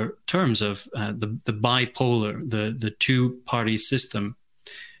Anglosphere terms of the bipolar, the two-party system.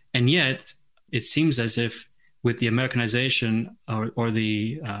 And yet, it seems as if with the Americanization or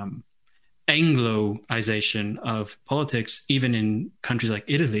the Angloization of politics, even in countries like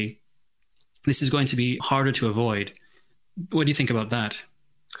Italy, this is going to be harder to avoid. What do you think about that?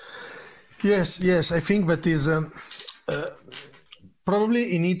 Yes. I think that is uh,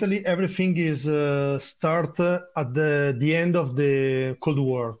 probably in Italy everything is start at the end of the Cold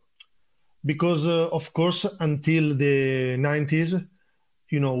War, because of course until the 90s,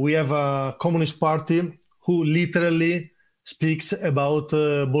 we have a communist party who literally speaks about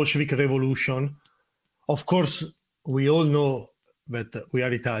Bolshevik revolution. Of course, we all know that we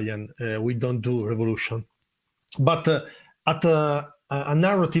are Italian, we don't do revolution. But at a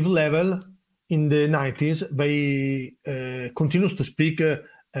narrative level, in the 90s, they continues to speak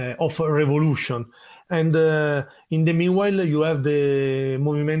of a revolution. And in the meanwhile, you have the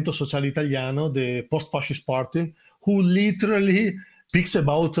Movimento Sociale Italiano, the post-fascist party, who literally speaks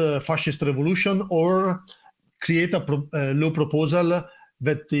about fascist revolution or create a law proposal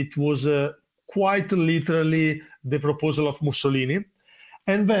that it was quite literally the proposal of Mussolini.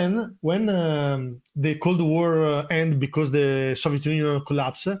 And then, when the Cold War ended because the Soviet Union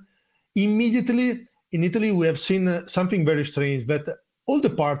collapsed, immediately in Italy we have seen something very strange, that all the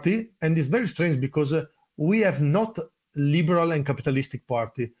party, and it's very strange because we have not liberal and capitalistic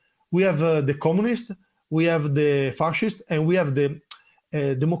party. We have the communist, we have the fascist, and we have the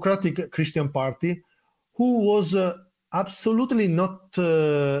Democratic Christian Party, who was absolutely not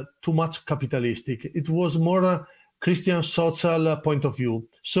too much capitalistic. It was more Christian social point of view.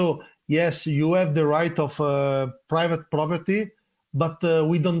 So yes, you have the right of private property, but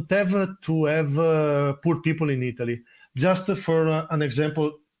we don't have to have poor people in Italy. Just for an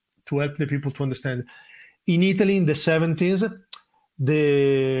example, to help the people to understand, in Italy in the 70s,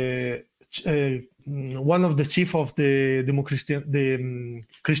 the one of the chief of the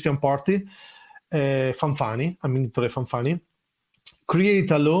Christian Party, Amministratore Fanfani,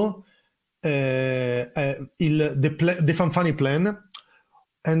 create a law, the Fanfani plan,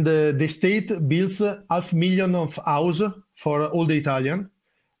 and the state builds 500,000 of house for all the Italian,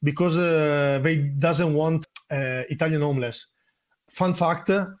 because they doesn't want Italian homeless. Fun fact,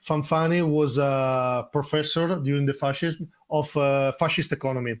 Fanfani was a professor during the fascism of fascist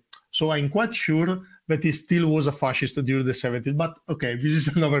economy. So I'm quite sure that he still was a fascist during the 70s. But okay, this is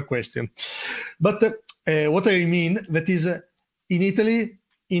another question. But what I mean, that is in Italy,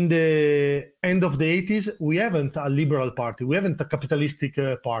 in the end of the 80s, we haven't a liberal party. We haven't a capitalistic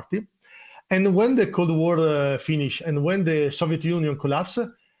party. And when the Cold War finished and when the Soviet Union collapsed,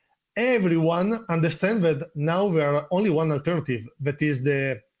 everyone understands that now there are only one alternative, that is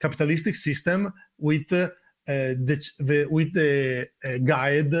the capitalistic system with the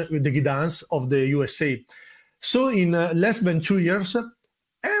guidance of the USA. So in less than 2 years,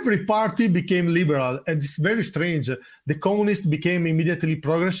 every party became liberal, and it's very strange. The communists became immediately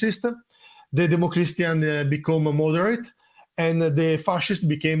progressist, the Democristian became moderate, and the fascist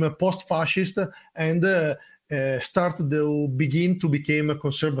became post-fascist and started to begin to become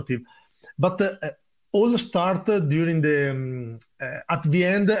conservative. But all started during the at the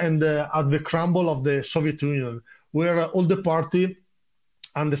end and at the crumble of the Soviet Union, where all the party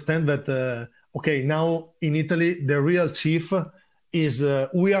understand that okay, now in Italy the real chief is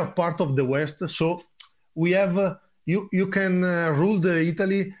we are part of the West, so we have you can rule the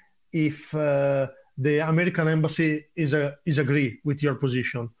Italy if the American embassy is agree with your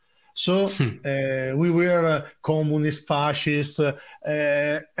position. So we were communist, fascist,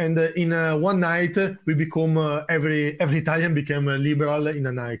 and in one night we become every Italian became liberal in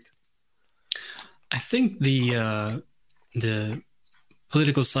a night. I think the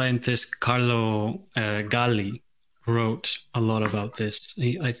political scientist Carlo Galli wrote a lot about this.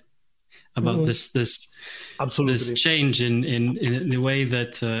 About this Absolutely. change in the way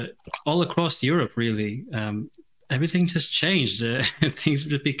that all across Europe, really, everything just changed. Things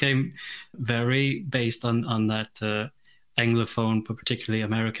just became very based on that Anglophone, but particularly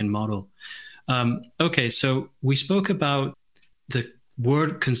American model. Okay, so we spoke about the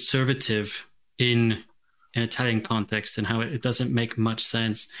word conservative in an Italian context and how it doesn't make much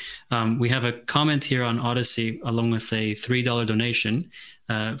sense. We have a comment here on Odyssey along with a $3 donation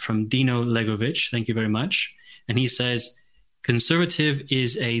from Dino Legovic. Thank you very much. And he says, conservative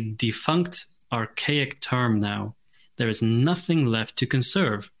is a defunct, archaic term now. There is nothing left to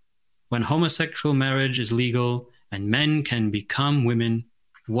conserve. When homosexual marriage is legal and men can become women,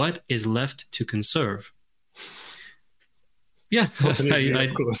 what is left to conserve? Yeah, Totally agree,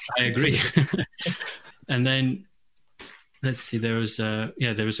 of course. I agree. And then let's see, there was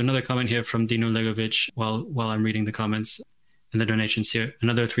another comment here from Dino Legovic while I'm reading the comments and the donations here,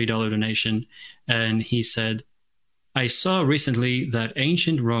 another $3 donation. And he said, I saw recently that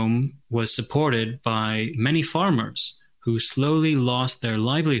ancient Rome was supported by many farmers who slowly lost their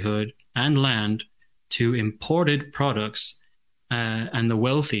livelihood and land to imported products, and the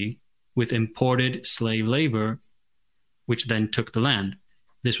wealthy with imported slave labor, which then took the land.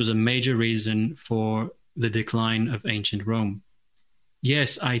 This was a major reason for the decline of ancient Rome.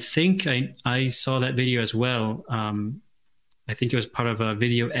 Yes, I think I saw that video as well. I think it was part of a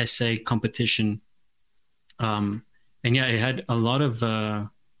video essay competition. And yeah, it had a lot of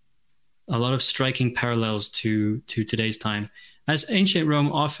striking parallels to today's time, as ancient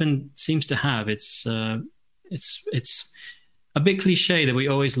Rome often seems to have. It's a bit cliche that we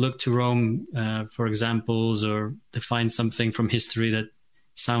always look to Rome for examples or to find something from history that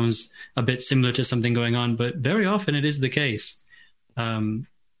sounds a bit similar to something going on, but very often it is the case.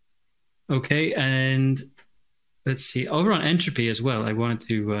 Okay, and let's see, over on entropy as well, I wanted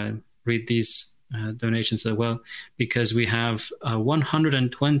to read these donations as well, because we have a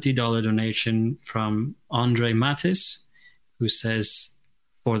 $120 donation from Andre Matis, who says,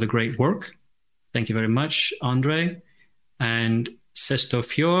 for the great work. Thank you very much, Andre. And Sesto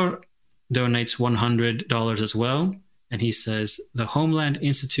Fior donates $100 as well. And he says, the Homeland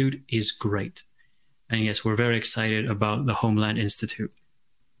Institute is great. And yes, we're very excited about the Homeland Institute.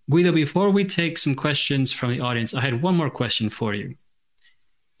 Guido, before we take some questions from the audience, I had one more question for you.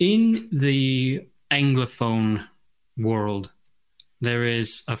 In the Anglophone world, there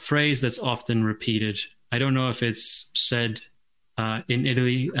is a phrase that's often repeated. I don't know if it's said in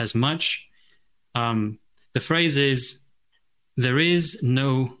Italy as much. The phrase is, there is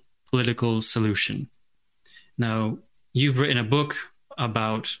no political solution. Now, you've written a book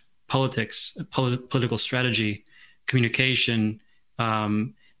about politics, political strategy, communication,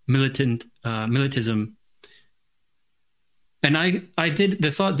 militantism. And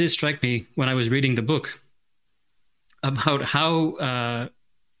the thought did strike me when I was reading the book about how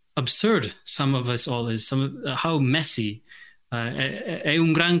absurd some of us all is, how messy, è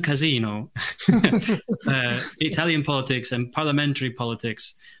un gran casino, Italian politics and parliamentary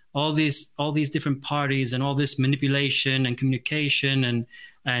politics, all these different parties and all this manipulation and communication,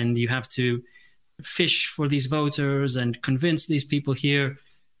 and you have to fish for these voters and convince these people here.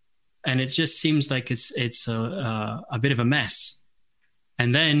 And it just seems like it's a bit of a mess.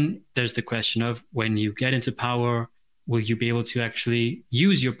 And then there's the question of, when you get into power, will you be able to actually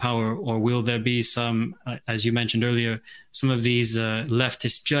use your power, or will there be some, as you mentioned earlier, some of these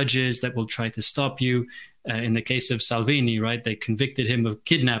leftist judges that will try to stop you? In the case of Salvini, right, they convicted him of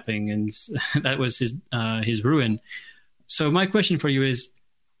kidnapping, and that was his ruin. So my question for you is,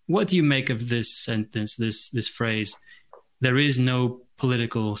 what do you make of this sentence, this phrase, there is no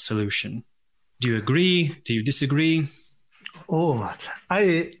political solution? Do you agree? Do you disagree? Oh,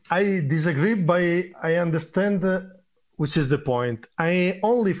 I disagree, but I understand which is the point. I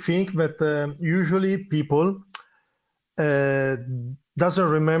only think that usually people doesn't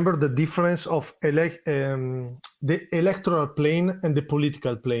remember the difference of the electoral plane and the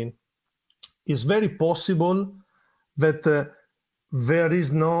political plane. It's very possible that there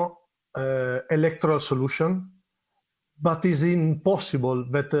is no electoral solution, but it's impossible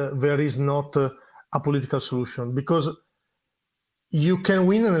that there is not a political solution, because you can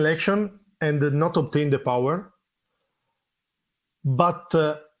win an election and not obtain the power, but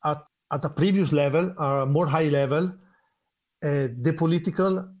at a previous level, a more high level, the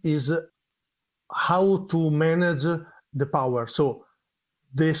political is how to manage the power. So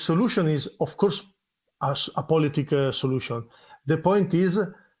the solution is, of course, a political solution. The point is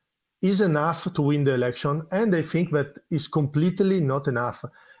enough to win the election? And I think that is completely not enough.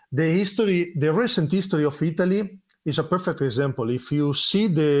 The recent history of Italy is a perfect example. If you see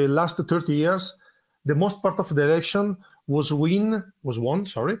the last 30 years, the most part of the election was won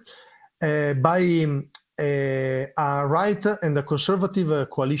by a right and a conservative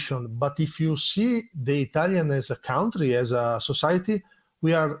coalition. But if you see the Italian as a country, as a society,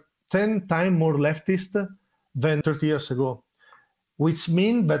 we are 10 times more leftist than 30 years ago, which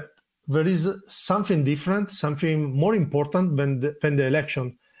means that there is something different, something more important than the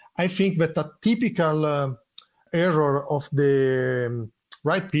election. I think that a typical error of the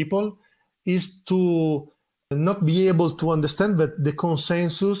right people is to not be able to understand that the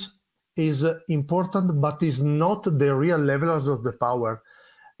consensus is important, but is not the real levels of the power.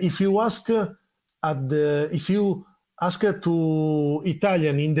 If you ask if you ask to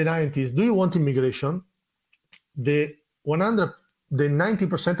Italian in the 90s, do you want immigration? The 100, the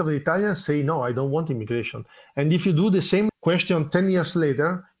 90% of the Italians say no, I don't want immigration. And if you do the same question 10 years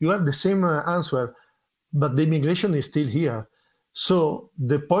later, you have the same answer, but the immigration is still here. So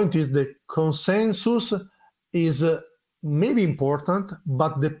the point is the consensus is maybe important,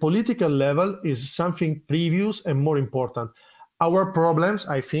 but the political level is something previous and more important. Our problems,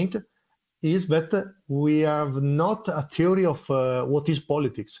 I think, is that we have not a theory of what is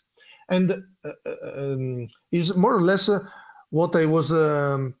politics. And is more or less what I was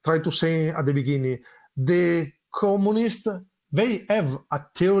trying to say at the beginning. The communists, they have a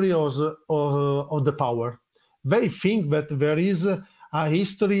theory of the power. They think that there is a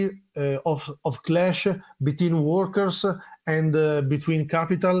history of clash between workers and between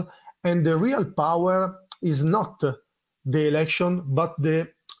capital, and the real power is not the election, but the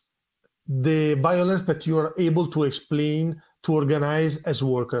violence that you are able to explain, to organize as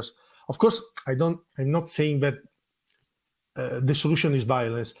workers. Of course, I'm not saying that the solution is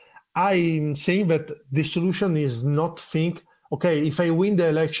violence. I'm saying that the solution is not think, okay, if I win the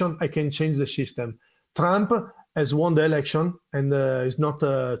election, I can change the system. Trump has won the election and is not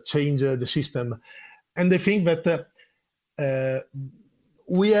change the system. And I think that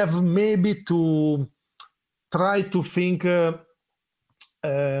we have maybe to try to think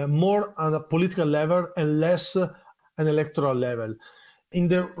more on a political level and less an electoral level. In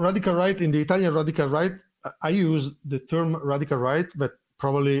the radical right, in the Italian radical right, I use the term radical right, that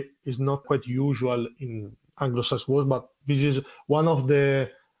probably is not quite usual in Anglo-Saxon words, but this is one of the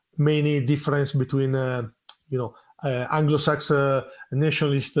many difference between, Anglo-Saxon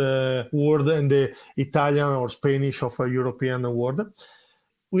nationalist word and the Italian or Spanish of a European word.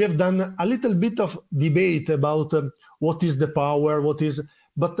 We have done a little bit of debate about what is the power,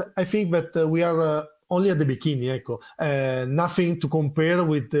 but I think that we are only at the beginning. Nothing to compare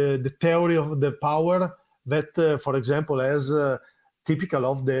with the theory of the power that, for example, as typical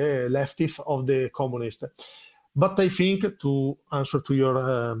of the leftists of the communists. But I think, to answer to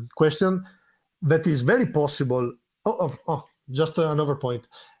your question, that is very possible. Just another point.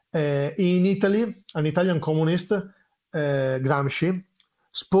 In Italy, an Italian communist, Gramsci,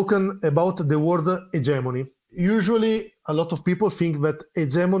 spoken about the word hegemony. Usually, a lot of people think that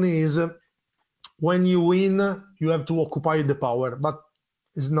hegemony is when you win, you have to occupy the power, but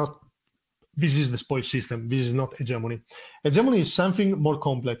it's not. This is the spoil system. This is not hegemony. Hegemony is something more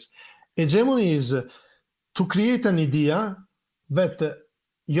complex. Hegemony is to create an idea that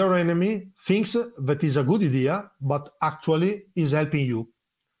your enemy thinks that is a good idea, but actually is helping you.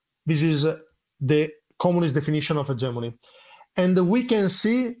 This is the communist definition of hegemony. And we can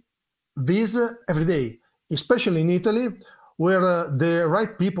see this every day, especially in Italy, where the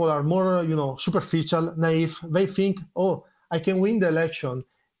right people are more, superficial, naive. They think, oh, I can win the election.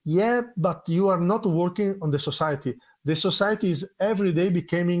 Yeah, but you are not working on the society. The society is every day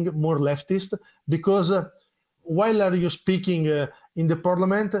becoming more leftist because while are you speaking in the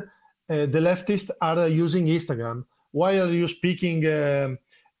parliament, the leftists are using Instagram. Why are you speaking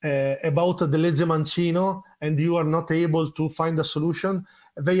about the Legge Mancino and you are not able to find a solution?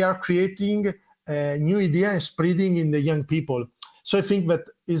 They are creating a new idea and spreading in the young people. So I think that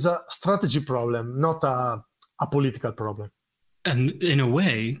is a strategy problem, not a political problem. And in a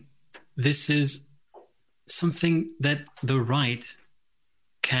way, this is something that the right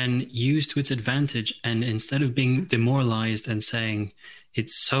can use to its advantage. And instead of being demoralized and saying,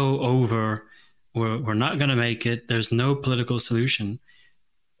 it's so over, we're not going to make it, there's no political solution.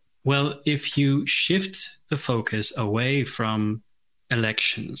 Well, if you shift the focus away from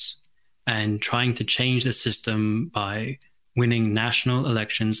elections and trying to change the system by winning national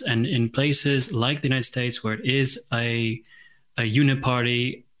elections, and in places like the United States where it is a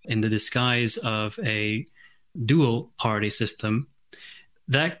uniparty in the disguise of a dual party system,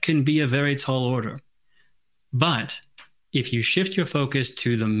 that can be a very tall order. But if you shift your focus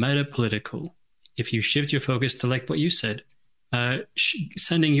to the meta-political, if you shift your focus to, like what you said,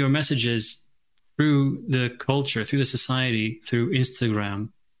 sending your messages through the culture, through the society, through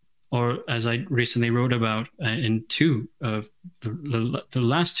Instagram, or as I recently wrote about in two of the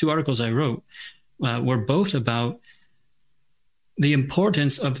last two articles I wrote, were both about the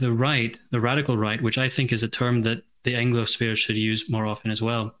importance of the right, the radical right, which I think is a term that the Anglosphere should use more often as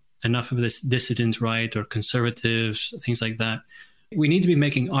well. Enough of this dissident right or conservatives, things like that. We need to be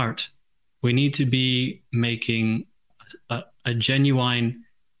making art. We need to be making a genuine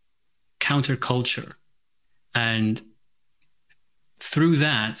counterculture. And through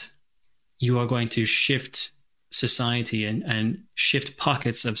that, you are going to shift society and shift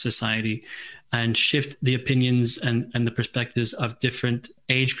pockets of society and shift the opinions and the perspectives of different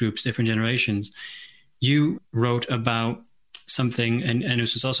age groups, different generations. You wrote about something, and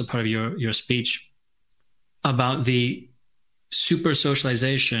this was also part of your speech, about the super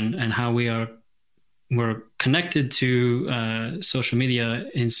socialization and how we're connected to social media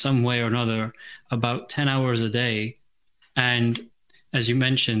in some way or another about 10 hours a day. And as you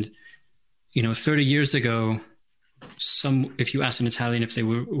mentioned, 30 years ago, if you asked an Italian if they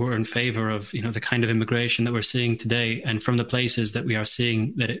were in favor of, the kind of immigration that we're seeing today and from the places that we are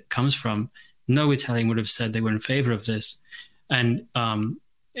seeing that it comes from, no Italian would have said they were in favor of this. And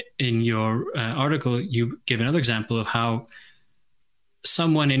in your article, you give another example of how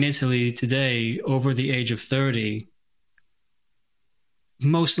someone in Italy today over the age of 30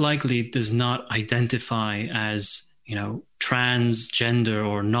 most likely does not identify as, transgender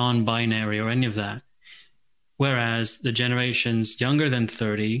or non-binary or any of that. Whereas the generations younger than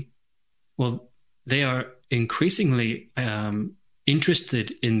 30, well, they are increasingly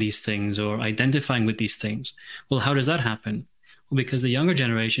interested in these things or identifying with these things. Well, how does that happen? Well, because the younger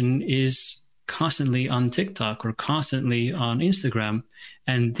generation is constantly on TikTok or constantly on Instagram,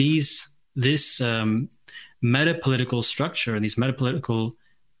 and this meta-political structure and these meta-political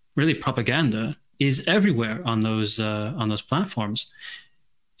really propaganda is everywhere on those platforms.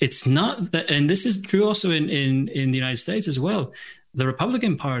 It's not that, and this is true also in the United States as well. The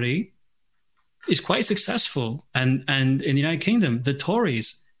Republican Party is quite successful, and in the United Kingdom, the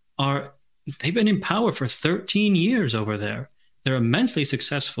Tories they've been in power for 13 years over there. They're immensely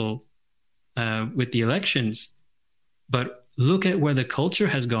successful with the elections, but look at where the culture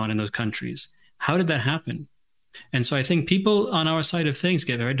has gone in those countries. How did that happen? And so I think people on our side of things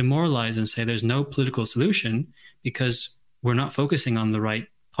get very demoralized and say there's no political solution because we're not focusing on the right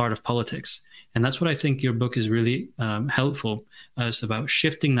part of politics. And that's what I think your book is really helpful. It's about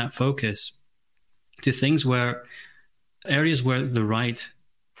shifting that focus to areas where the right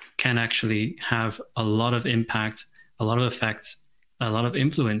can actually have a lot of impact, a lot of effects, a lot of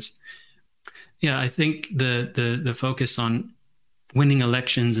influence. Yeah, I think the focus on winning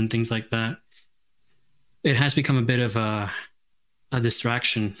elections and things like that, it has become a bit of a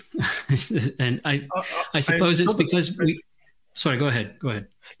distraction. And I suppose it's because sorry, go ahead.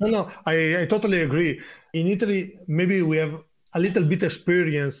 No, I totally agree. In Italy, maybe we have a little bit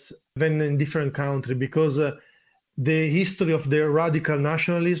experience than in different countries because the history of the radical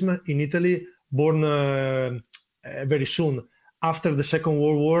nationalism in Italy, born very soon after the Second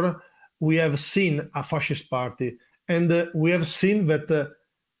World War, we have seen a fascist party. And we have seen that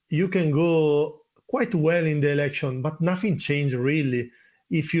you can go quite well in the election, but nothing changed really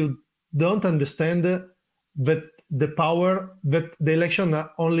if you don't understand that the power, that the election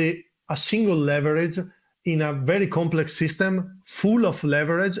are only a single leverage in a very complex system full of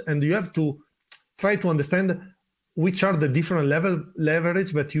leverage, and you have to try to understand which are the different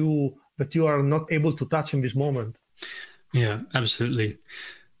leverage that you are not able to touch in this moment. Yeah, absolutely.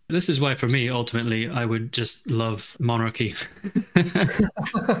 This is why, for me, ultimately, I would just love monarchy.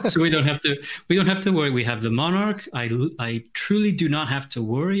 So we don't have to worry. We have the monarch. I truly do not have to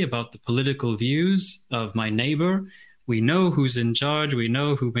worry about the political views of my neighbor. We know who's in charge. We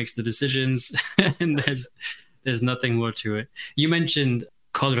know who makes the decisions, and there's nothing more to it. You mentioned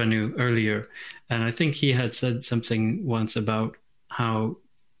Codranu earlier, and I think he had said something once about how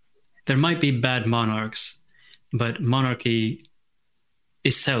there might be bad monarchs, but monarchy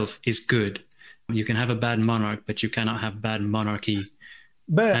itself is good. You can have a bad monarch, but you cannot have bad monarchy.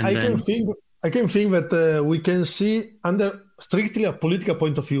 But I can think that we can see under strictly a political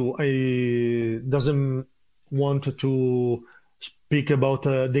point of view. I doesn't want to speak about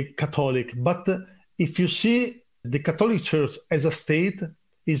the Catholic, but if you see the Catholic Church as a state,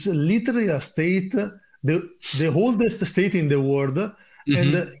 is literally a state, the oldest state in the world,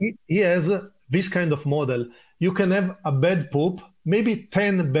 and he has this kind of model. You can have a bad pope, maybe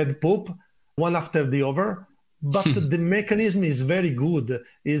 10 bad pope, one after the other, but the mechanism is very good.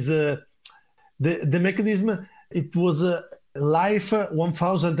 The mechanism, it was life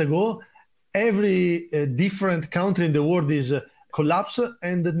 1,000 ago. Every different country in the world is collapsed,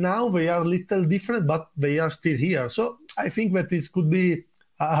 and now they are a little different, but they are still here. So I think that this could be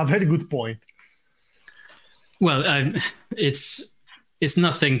a very good point. Well, it's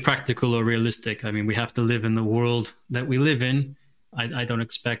nothing practical or realistic. I mean, we have to live in the world that we live in. I don't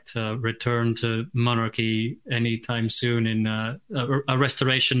expect a return to monarchy anytime soon in a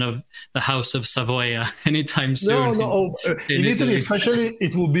restoration of the House of Savoy anytime soon. No. In Italy, especially,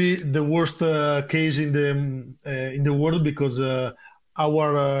 it will be the worst case in the world because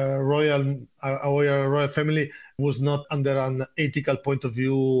our royal family was not under an ethical point of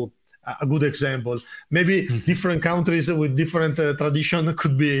view a good example. Maybe Mhm. different countries with different tradition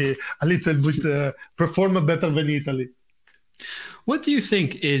could be a little bit perform better than Italy. What do you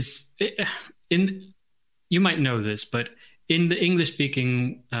think is in you might know this, but in the English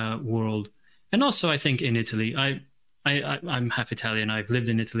speaking world, and also I think in Italy, I'm half Italian. I've lived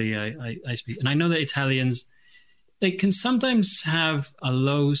in Italy. I speak, and I know that Italians they can sometimes have a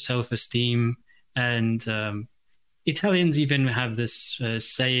low self esteem, and Italians even have this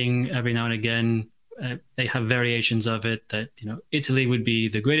saying every now and again. They have variations of it that Italy would be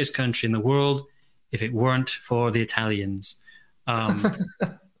the greatest country in the world if it weren't for the Italians. Um,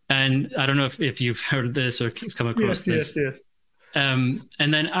 and I don't know if you've heard this or come across Yes, yes, this. yes.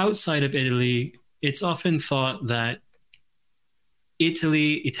 And then outside of Italy, it's often thought that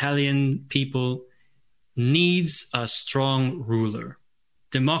Italian people needs a strong ruler.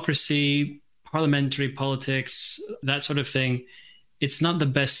 Democracy, parliamentary politics, that sort of thing. It's not the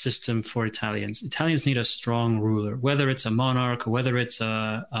best system for Italians. Italians need a strong ruler, whether it's a monarch or whether it's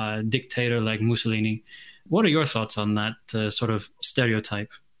a dictator like Mussolini. What are your thoughts on that sort of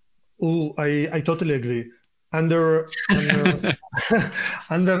stereotype? Oh, I totally agree. Under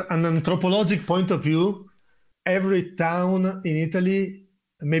under an anthropologic point of view, every town in Italy,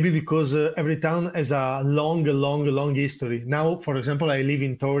 maybe because every town has a long history. Now, for example, I live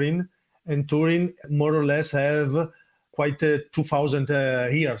in Turin, and Turin more or less have quite 2,000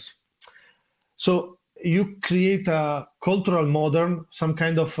 years. So you create a cultural modern, some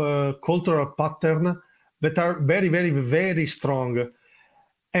kind of cultural pattern that are very strong.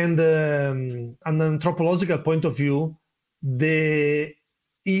 And an anthropological point of view, the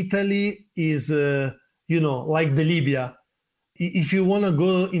Italy is, like the Libya. If you want to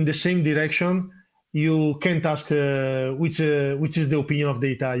go in the same direction, you can't ask which is the opinion of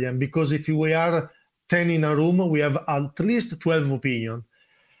the Italian, because if we are 10 in a room, we have at least 12 opinion.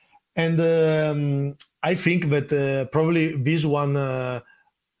 And I think that probably this one of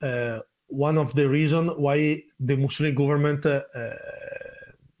the reason why the Mussolini government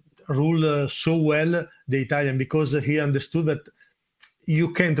rule so well the Italian, because he understood that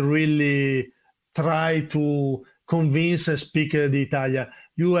you can't really try to convince and speak the Italian.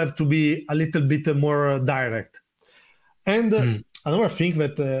 You have to be a little bit more direct. And Mm, another thing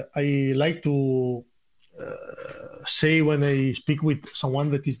that I like to say when I speak with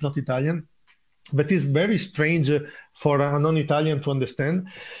someone that is not Italian, that is very strange for a non-Italian to understand.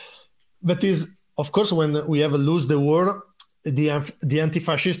 That is, of course, when we have lose the war, the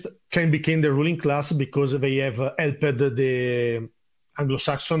anti-fascist can become the ruling class because they have helped the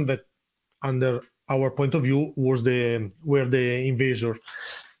Anglo-Saxon that, under our point of view, were the invasor.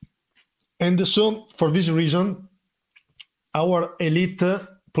 And so, for this reason, our elite,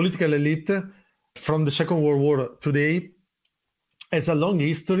 political elite, from the Second World War today, has a long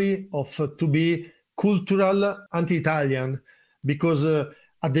history of to be cultural anti-Italian, because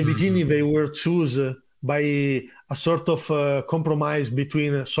at the beginning mhm, they were chosen by a sort of compromise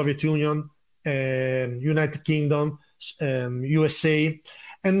between Soviet Union, United Kingdom, USA,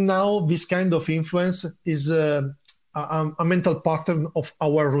 and now this kind of influence is a mental pattern of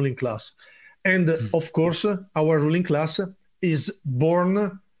our ruling class. And mm, of course, our ruling class is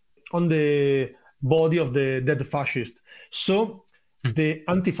born on the body of the dead fascist. So mm, the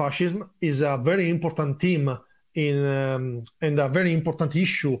anti-fascism is a very important theme in and a very important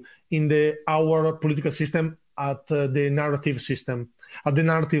issue in our political system at the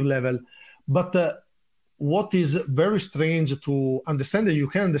narrative level. But what is very strange to understand, that you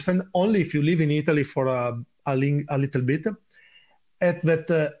can understand only if you live in Italy for a little bit, at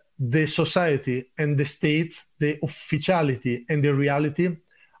that the society and the state, the officiality and the reality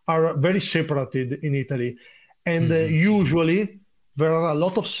are very separated in Italy. And mhm, usually there are a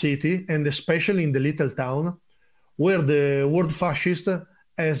lot of cities, and especially in the little town, where the word fascist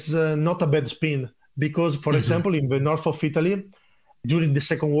has not a bad spin. Because, for mhm, example, in the north of Italy, during the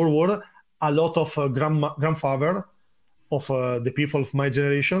Second World War, a lot of grandfather of the people of my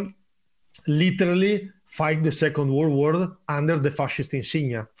generation literally fight the Second World War under the fascist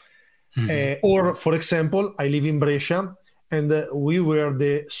insignia. mhm, Or, for example, I live in Brescia, and we were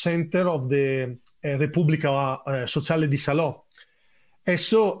the center of the Repubblica Sociale di Salò. And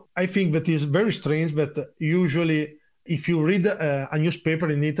so I think that is very strange that usually if you read a newspaper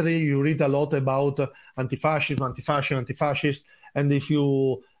in Italy, you read a lot about anti-fascist. And if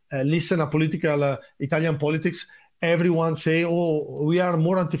you listen to political Italian politics, everyone say, "Oh, we are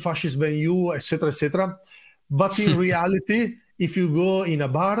more anti-fascist than you," etc., etc. But in reality, if you go in a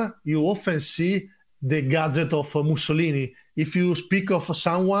bar, you often see the gadget of Mussolini. If you speak of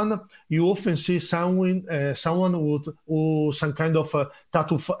someone, you often see someone with who some kind of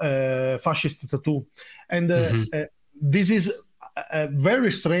tattoo, fascist tattoo, and this is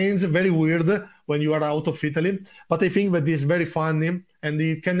very strange, very weird when you are out of Italy. But I think that is very funny, and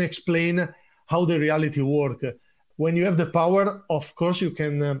it can explain how the reality work. When you have the power, of course, you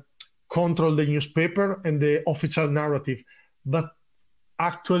can control the newspaper and the official narrative. But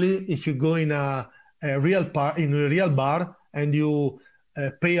actually, if you go in a real bar and you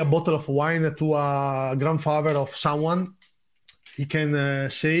pay a bottle of wine to a grandfather of someone, he can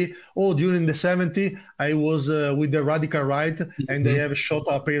say, "Oh, during the '70s, I was with the radical right, and they have shot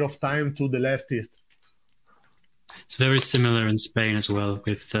a pair of time to the leftist." It's very similar in Spain as well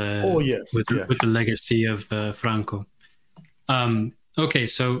with Oh yes, yes. with the legacy of Franco. Okay,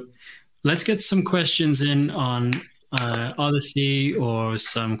 so let's get some questions in on Odyssey or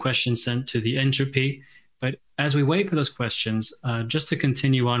some questions sent to the entropy. But as we wait for those questions, just to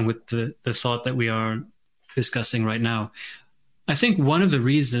continue on with the thought that we are discussing right now, I think one of the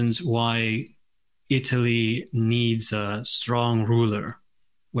reasons why Italy needs a strong ruler,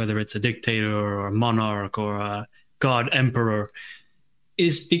 whether it's a dictator or a monarch or a god emperor,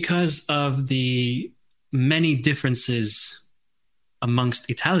 is because of the many differences amongst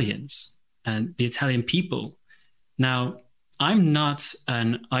Italians and the Italian people. Now, I'm not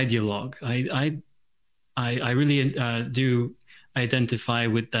an ideologue. I really do identify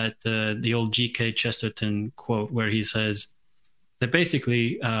with that the old G.K. Chesterton quote where he says that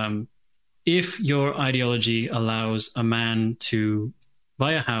basically, if your ideology allows a man to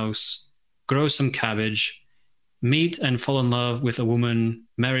buy a house, grow some cabbage, meet and fall in love with a woman,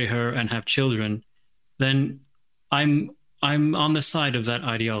 marry her, and have children, then I'm on the side of that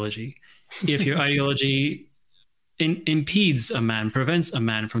ideology. If your ideology impedes a man, prevents a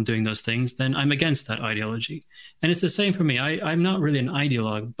man from doing those things, then I'm against that ideology. And it's the same for me. I'm not really an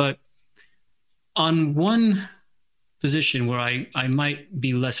ideologue, but on one position where I might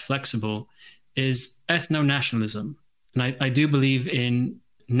be less flexible is ethno-nationalism. And I do believe in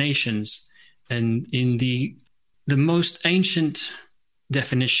nations, and in the most ancient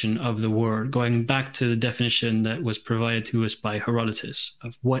definition of the word, going back to the definition that was provided to us by Herodotus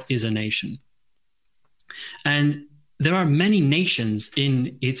of what is a nation. And there are many nations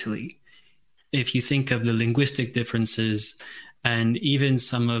in Italy. If you think of the linguistic differences and even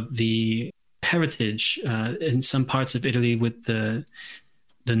some of the heritage in some parts of Italy with the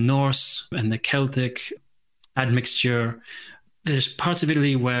Norse and the Celtic admixture, there's parts of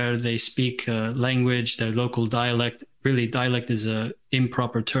Italy where they speak language, their local dialect. Really, dialect is an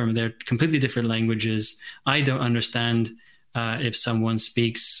improper term. They're completely different languages. I don't understand if someone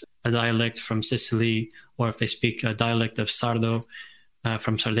speaks a dialect from Sicily or if they speak a dialect of Sardo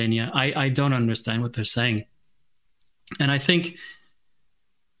from Sardinia. I don't understand what they're saying. And I think,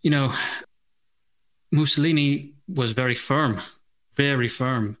 Mussolini was very firm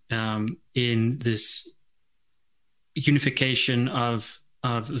in this unification of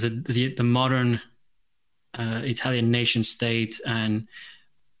the modern Italian nation state, and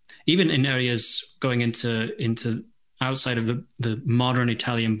even in areas going into outside of the modern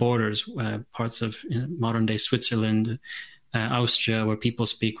Italian borders, parts of modern day Switzerland, Austria, where people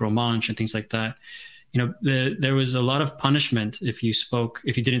speak Romansh and things like that. There was a lot of punishment if you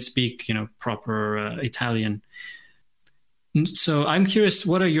didn't speak, proper Italian. So I'm curious,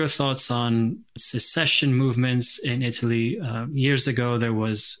 what are your thoughts on secession movements in Italy? Years ago, there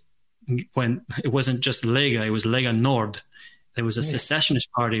was, when it wasn't just Lega, it was Lega Nord. There was a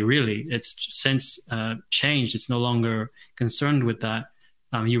secessionist party, really. It's since changed. It's no longer concerned with that.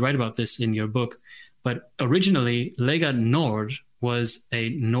 You write about this in your book. But originally, Lega Nord was a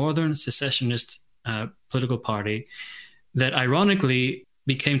northern secessionist political party that ironically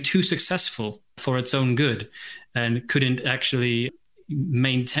became too successful for its own good and couldn't actually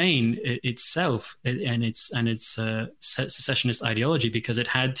maintain itself and its secessionist ideology, because it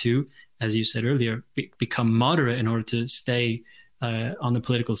had to, as you said earlier, become moderate in order to stay on the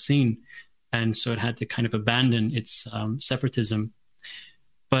political scene. And so it had to kind of abandon its separatism.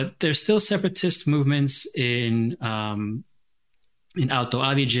 But there's still separatist movements in Alto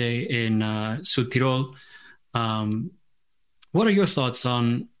Adige, in Sud Tirol. What are your thoughts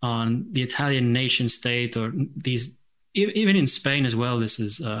on the Italian nation state, or these, even in Spain as well? This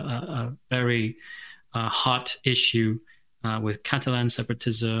is a very hot issue with Catalan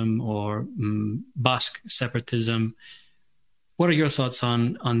separatism or Basque separatism. What are your thoughts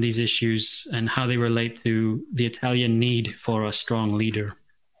on these issues and how they relate to the Italian need for a strong leader?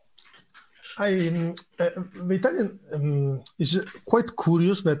 The Italian is quite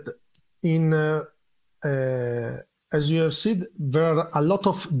curious that in uh, as you have said, there are a lot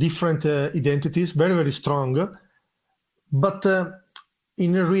of different identities, very, very strong. But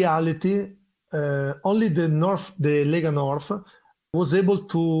in reality, only the Lega North, was able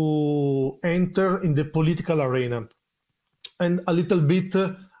to enter in the political arena. And a little bit,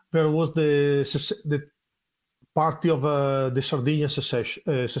 there was the party of the Sardinian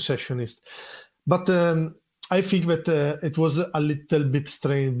secessionists. But I think that it was a little bit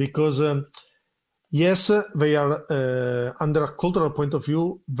strange because, yes, they are, under a cultural point of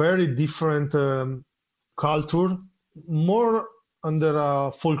view, very different culture, more under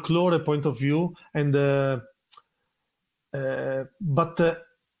a folklore point of view, and but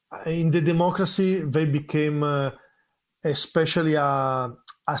in the democracy they became especially a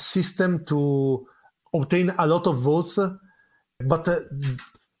system to obtain a lot of votes, but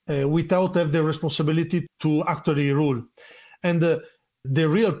without have the responsibility to actually rule. And the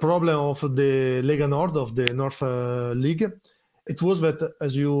real problem of the Lega Nord, of the North League, it was that,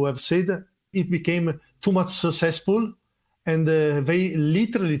 as you have said, it became too much successful, and they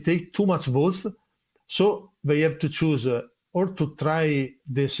literally take too much votes. So they have to choose or to try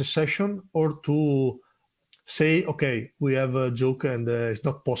the secession or to say, okay, we have a joke and it's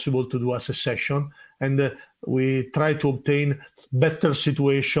not possible to do a secession, and we try to obtain better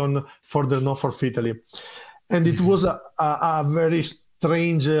situation for the north of Italy. And it was a very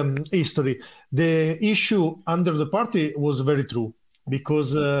strange history. The issue under the party was very true,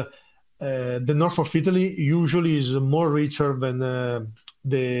 because the north of Italy usually is more richer than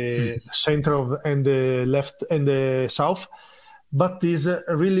the center of and the left and the south, but is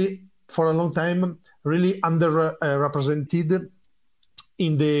really for a long time really underrepresented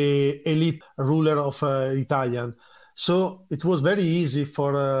in the elite ruler of Italian. So it was very easy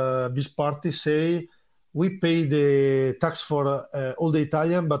for this party say, we pay the tax for all the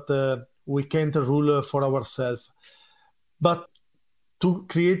Italian, but we can't rule for ourselves. But to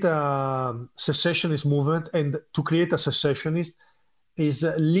create a secessionist movement and to create a secessionist is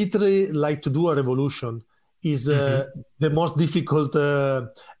literally like to do a revolution, is the most difficult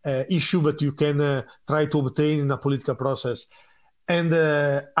issue that you can try to obtain in a political process. And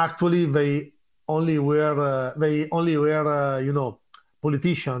actually they only were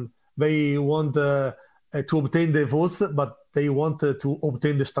politicians. They want to obtain the votes, but they want to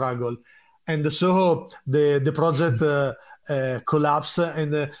obtain the struggle. And so the project collapsed,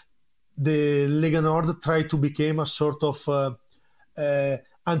 and the Lega Nord tried to become a sort of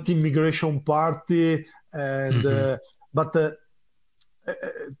anti-immigration party, and but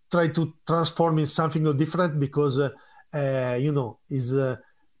try to transform in something different, because is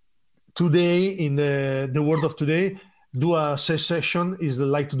today in the world of today, do a secession is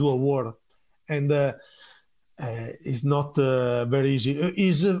like to do a war, and is not very easy.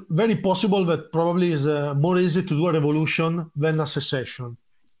 Is very possible, but probably is more easy to do a revolution than a secession.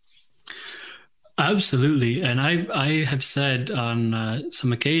 Absolutely. And I have said on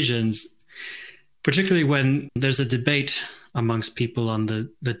some occasions, particularly when there's a debate amongst people on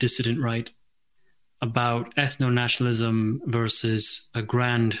the dissident right about ethno-nationalism versus a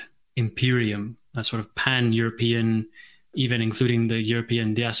grand imperium, a sort of pan-European, even including the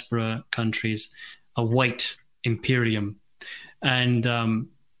European diaspora countries, a white imperium. And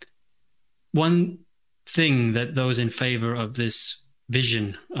one thing that those in favor of this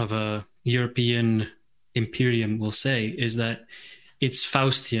vision of a European imperium will say is that it's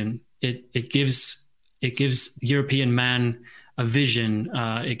Faustian. It gives European man a vision.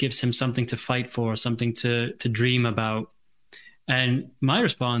 It gives him something to fight for, something to dream about. And my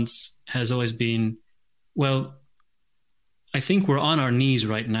response has always been, well, I think we're on our knees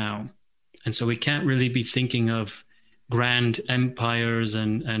right now. And so we can't really be thinking of grand empires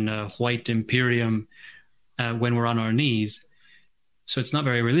and a white imperium when we're on our knees. So it's not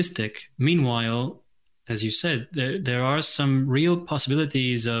very realistic. Meanwhile, as you said, there are some real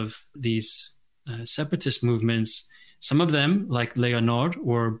possibilities of these separatist movements. Some of them, like Lega Nord,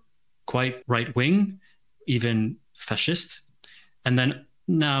 were quite right-wing, even fascist. And then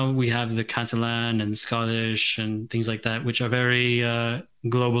now we have the Catalan and Scottish and things like that, which are very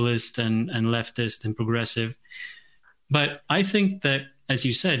globalist and leftist and progressive. But I think that, as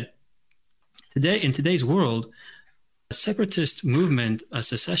you said, today in today's world, a separatist movement, a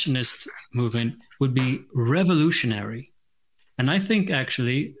secessionist movement would be revolutionary. And I think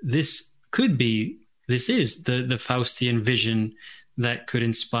actually this is the Faustian vision that could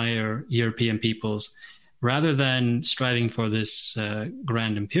inspire European peoples. Rather than striving for this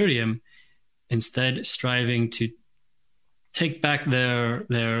grand imperium, instead striving to take back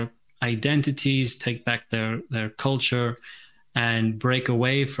their identities, take back their culture, and break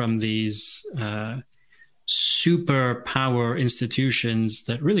away from these superpower institutions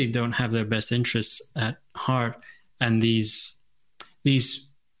that really don't have their best interests at heart, and these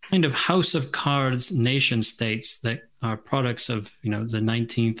kind of house of cards nation states that are products of the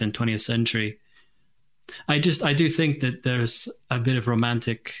 19th and 20th century. I do think that there's a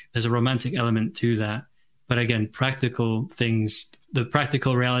romantic element to that. But again, practical things, the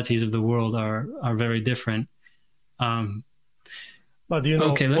practical realities of the world are very different. Um, But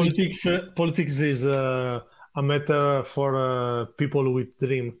okay, let me. politics is a matter for people with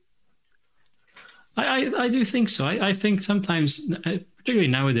dream. I do think so. I think sometimes, particularly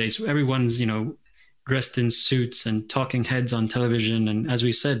nowadays, everyone's dressed in suits and talking heads on television, and as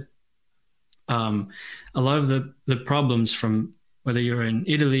we said, um, a lot of the problems from whether you're in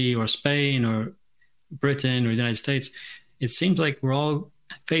Italy or Spain or Britain or the United States, it seems like we're all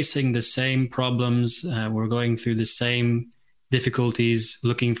facing the same problems. We're going through the same difficulties,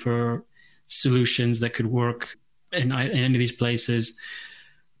 looking for solutions that could work in any of these places.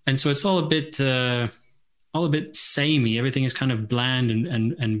 And so it's all a bit samey. Everything is kind of bland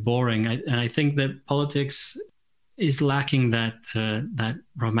and boring. And I think that politics is lacking that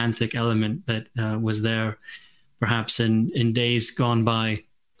romantic element that was there perhaps in days gone by.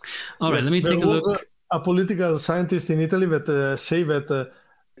 All right, let Yes, me there take a was look. a political scientist in Italy that say that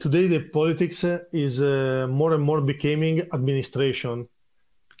today the politics is more and more becoming administration,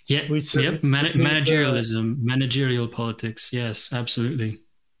 Yeah, which yep, which means managerialism, managerial politics. Yes, absolutely.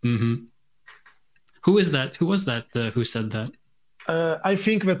 Hmm. Who is that? Who was that? Who said that? I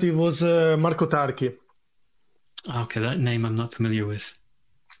think that it was Marco Tarchi, Okay, that name I'm not familiar with.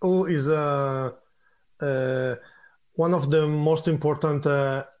 who is uh, one of the most important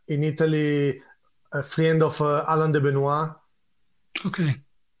in Italy, a friend of Alain de Benoit. Okay,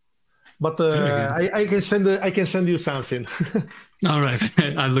 But very good. I can send you something. All right,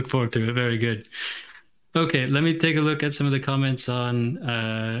 I look forward to it. Very good. Okay, let me take a look at some of the comments on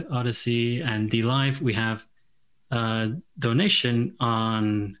Odyssey and D Live. We have a donation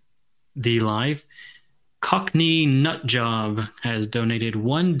on D Live. Cockney Nutjob has donated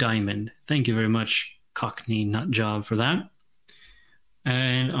 1 diamond. Thank you very much, Cockney Nutjob, for that.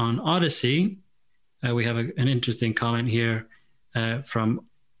 And on Odyssey, we have an interesting comment here from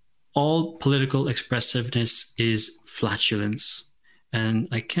all political expressiveness is flatulence. And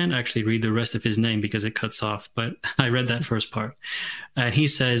I can't actually read the rest of his name because it cuts off, but I read that first part. And he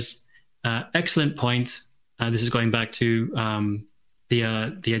says, excellent point. This is going back to the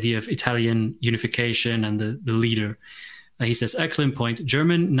idea of Italian unification and the leader. He says, excellent point.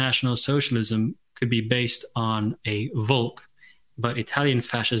 German National Socialism could be based on a Volk, but Italian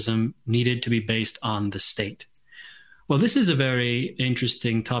fascism needed to be based on the state. Well, this is a very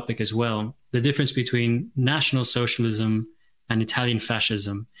interesting topic as well. The difference between National Socialism and Italian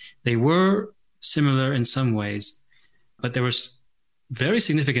fascism. They were similar in some ways, but there were very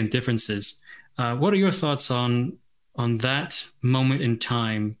significant differences. What are your thoughts on that moment in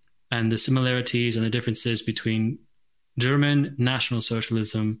time and the similarities and the differences between German National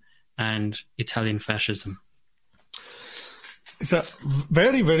Socialism and Italian fascism? It's a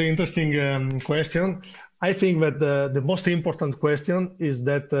very, very interesting question. I think that the most important question is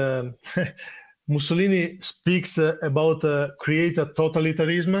that Mussolini speaks about create a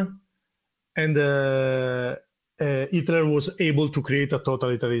totalitarianism, and Hitler was able to create a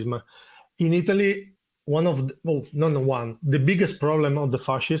totalitarianism. In Italy, the biggest problem of the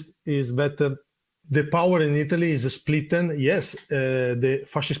fascists is that the power in Italy is split. Yes, the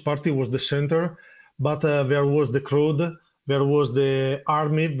fascist party was the center, but there was the crowd, there was the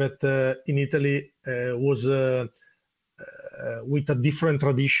army that in Italy was with a different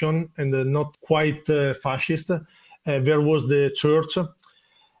tradition and not quite fascist. There was the church.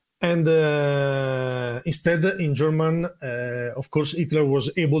 And instead, in German, of course, Hitler was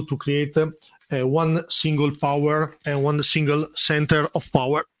able to create one single power and one single center of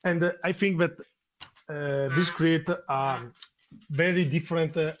power. And I think that this creates a very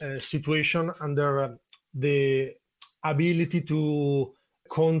different situation under the ability to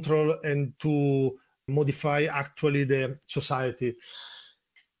control and to modify actually the society.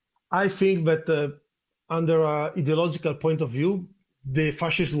 I think that under an ideological point of view, the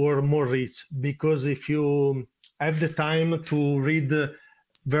fascists were more rich, because if you have the time to read,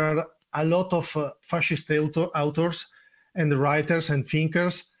 there are a lot of fascist authors and writers and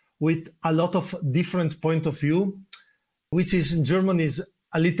thinkers with a lot of different point of view, which is in German is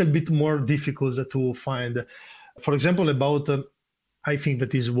a little bit more difficult to find. For example, about I think that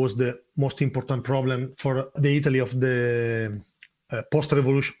this was the most important problem for the Italy of the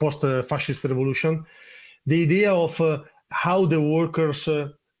post-revolution, post-fascist revolution, the idea of how the workers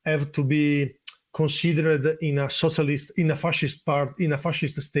have to be considered in a socialist, in a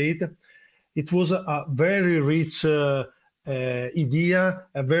fascist state. It was a very rich idea,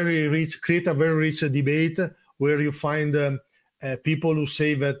 create a very rich debate where you find people who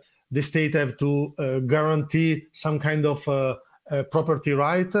say that the state have to guarantee some kind of property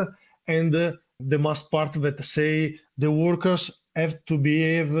right, and the most part that say the workers have to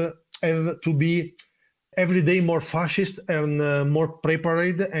be every day more fascist and more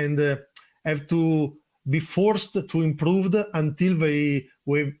prepared, and have to be forced to improve until they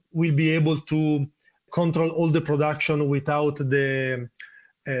will be able to control all the production without the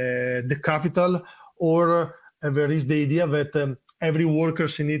capital. Or there is the idea that every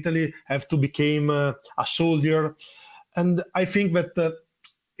workers in Italy have to become a soldier. And I think that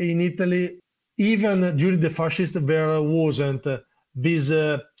in Italy, even during the fascists, there wasn't this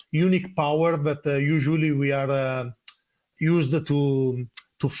unique power that usually we are used to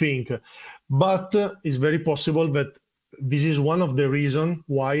think. But it's very possible that this is one of the reasons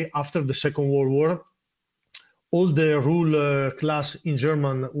why after the Second World War, all the rule class in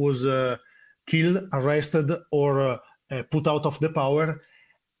Germany was killed, arrested, or put out of the power.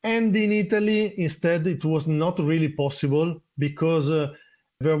 And in Italy, instead, it was not really possible because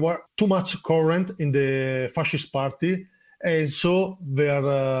there were too much current in the fascist party. And so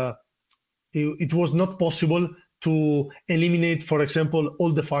it was not possible to eliminate, for example,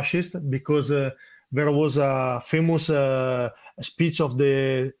 all the fascists, because there was a famous speech of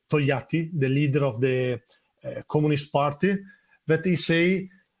the Taietti, the leader of the Communist Party, that he say,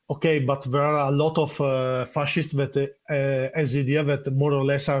 okay, but there are a lot of fascists that has the idea that more or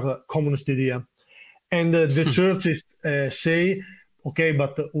less are communist idea. And the churches say, okay,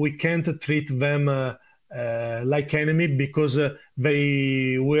 but we can't treat them like enemy because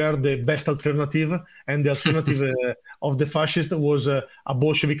they were the best alternative, and the alternative of the fascist was a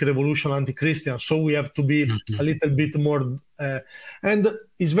Bolshevik revolution, anti-Christian. So we have to be a little bit more. And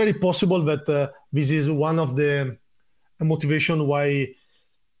it's very possible that this is one of the motivation why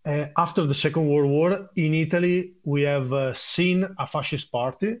after the Second World War in Italy we have seen a fascist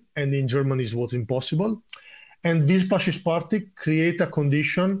party, and in Germany it was impossible. And this fascist party create a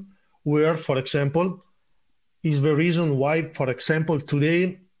condition where, for example, is the reason why, for example,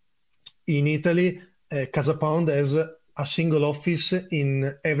 today in Italy, CasaPound has a single office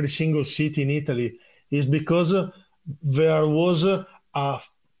in every single city in Italy, is because there was a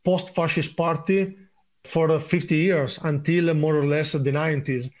post-fascist party for 50 years until more or less the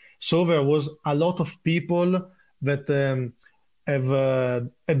 90s. So there was a lot of people that have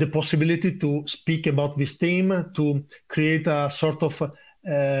had the possibility to speak about this theme, to create a sort of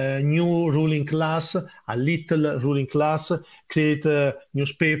new ruling class, a little ruling class, create a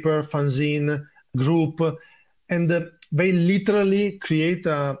newspaper, fanzine, group, and they literally create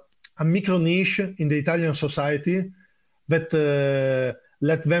a micro niche in the Italian society that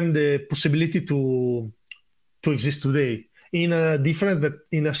let them the possibility to exist today in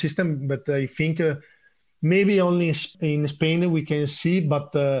a system that I think maybe only in Spain we can see,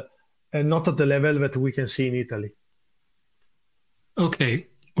 but not at the level that we can see in Italy. Okay,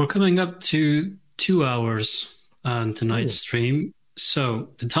 we're coming up to 2 hours on tonight's stream. So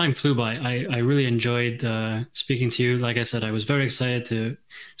the time flew by. I really enjoyed speaking to you. Like I said, I was very excited to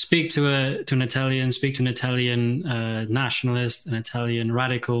speak to an Italian nationalist, an Italian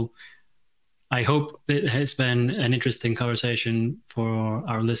radical. I hope it has been an interesting conversation for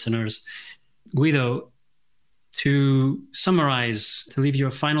our listeners. Guido, to summarize, to leave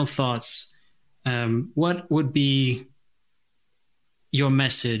your final thoughts, what would be your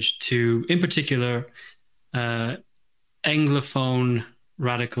message to, in particular, Anglophone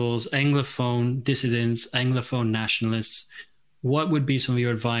radicals, Anglophone dissidents, Anglophone nationalists? What would be some of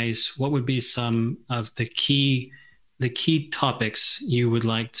your advice? What would be some of the key topics you would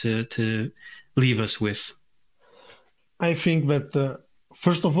like to leave us with? I think that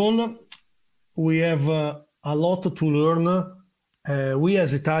first of all, we have a lot to learn. We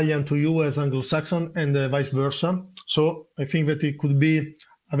as Italian to you as Anglo-Saxon, and vice versa. So I think that it could be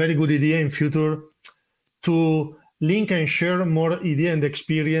a very good idea in future to link and share more idea and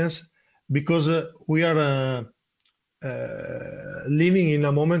experience, because we are living in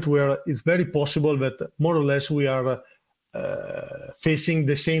a moment where it's very possible that more or less we are facing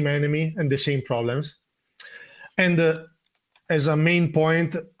the same enemy and the same problems. And as a main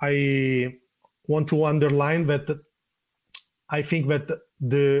point, I want to underline that I think that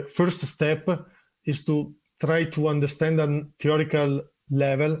the first step is to try to understand on theoretical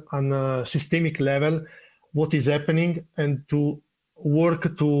level, on a systemic level, what is happening, and to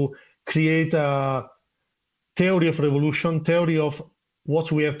work to create a theory of revolution, theory of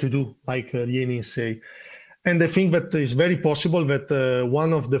what we have to do, like Lenin say. And I think that it's very possible that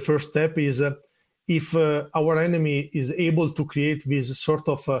one of the first step is if our enemy is able to create this sort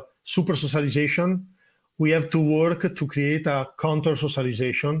of super socialization, we have to work to create a counter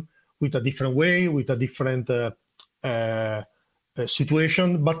socialization with a different way, with a different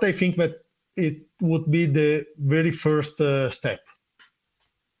situation. But I think that it would be the very first step.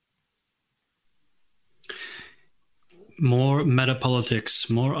 More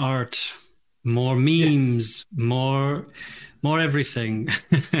metapolitics, more art, more Yes. memes, more everything.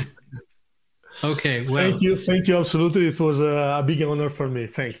 Okay, Thank well, you. Thank you. Absolutely. It was a big honor for me.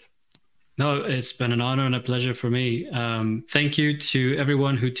 Thanks. no, it's been an honor and a pleasure for me. Thank you to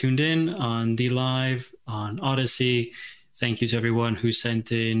everyone who tuned in on the live on Odyssey. Thank you to everyone who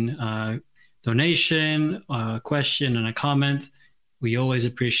sent in a donation, a question, and a comment. We always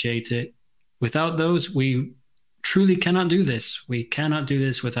appreciate it. Without those, we truly cannot do this. We cannot do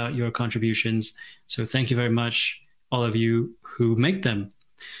this without your contributions. So thank you very much, all of you who make them.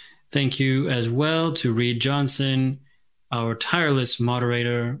 Thank you as well to Reed Johnson, our tireless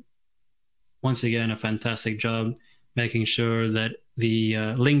moderator. Once again, a fantastic job making sure that the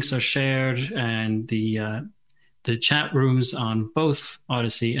links are shared and the chat rooms on both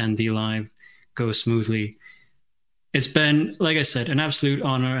Odyssey and the Live go smoothly. It's been, like I said, an absolute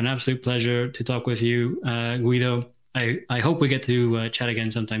honor, an absolute pleasure to talk with you, Guido. I hope we get to chat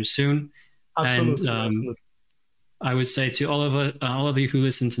again sometime soon. And Absolutely. Absolutely. I would say to all of you who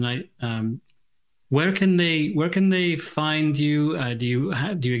listen tonight, where can they find you? Do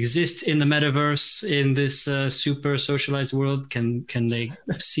you exist in the metaverse in this super socialized world? Can they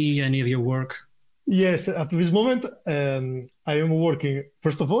see any of your work? Yes, at this moment, I am working.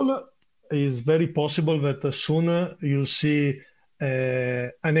 First of all, it's very possible that soon you'll see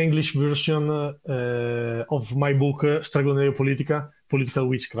an English version of my book, Stregoneria Politica, Political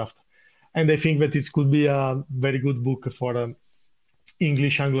Witchcraft. And I think that it could be a very good book for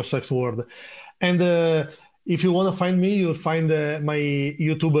English Anglo-Saxon world. And if you want to find me, you'll find my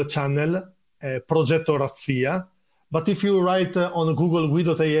YouTube channel, Progetto Razzia. But if you write on Google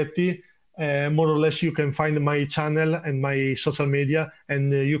Guido Taietti, more or less you can find my channel and my social media,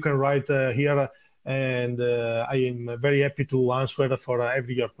 and you can write here, and I am very happy to answer for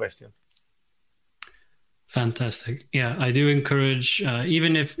every your question. Fantastic. Yeah, I do encourage,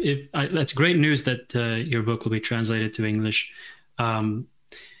 even if that's great news that your book will be translated to English. Um,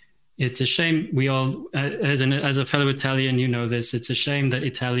 it's a shame we all, as a fellow Italian, you know this. It's a shame that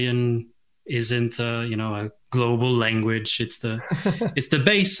Italian isn't, a global language. It's the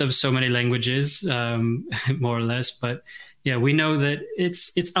base of so many languages, more or less. But yeah, we know that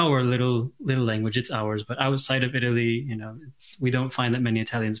it's our little language. It's ours. But outside of Italy, we don't find that many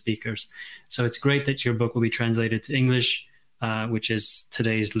Italian speakers. So it's great that your book will be translated to English, which is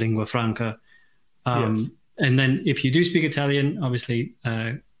today's lingua franca. Yes. And then if you do speak Italian, obviously,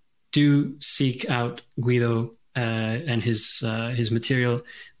 do seek out Guido and his material.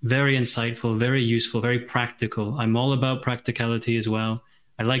 Very insightful, very useful, very practical. I'm all about practicality as well.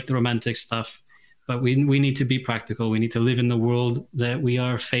 I like the romantic stuff, but we need to be practical. We need to live in the world that we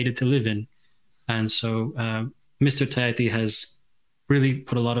are fated to live in. And so Mr. Taietti has really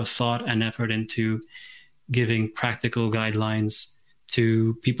put a lot of thought and effort into giving practical guidelines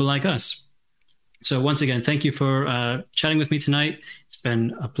to people like us. So once again, thank you for chatting with me tonight. It's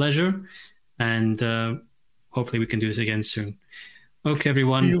been a pleasure, and hopefully we can do this again soon. Okay, See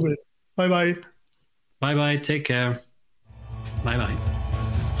everyone. you. Bye bye. Bye bye. Take care. Bye bye.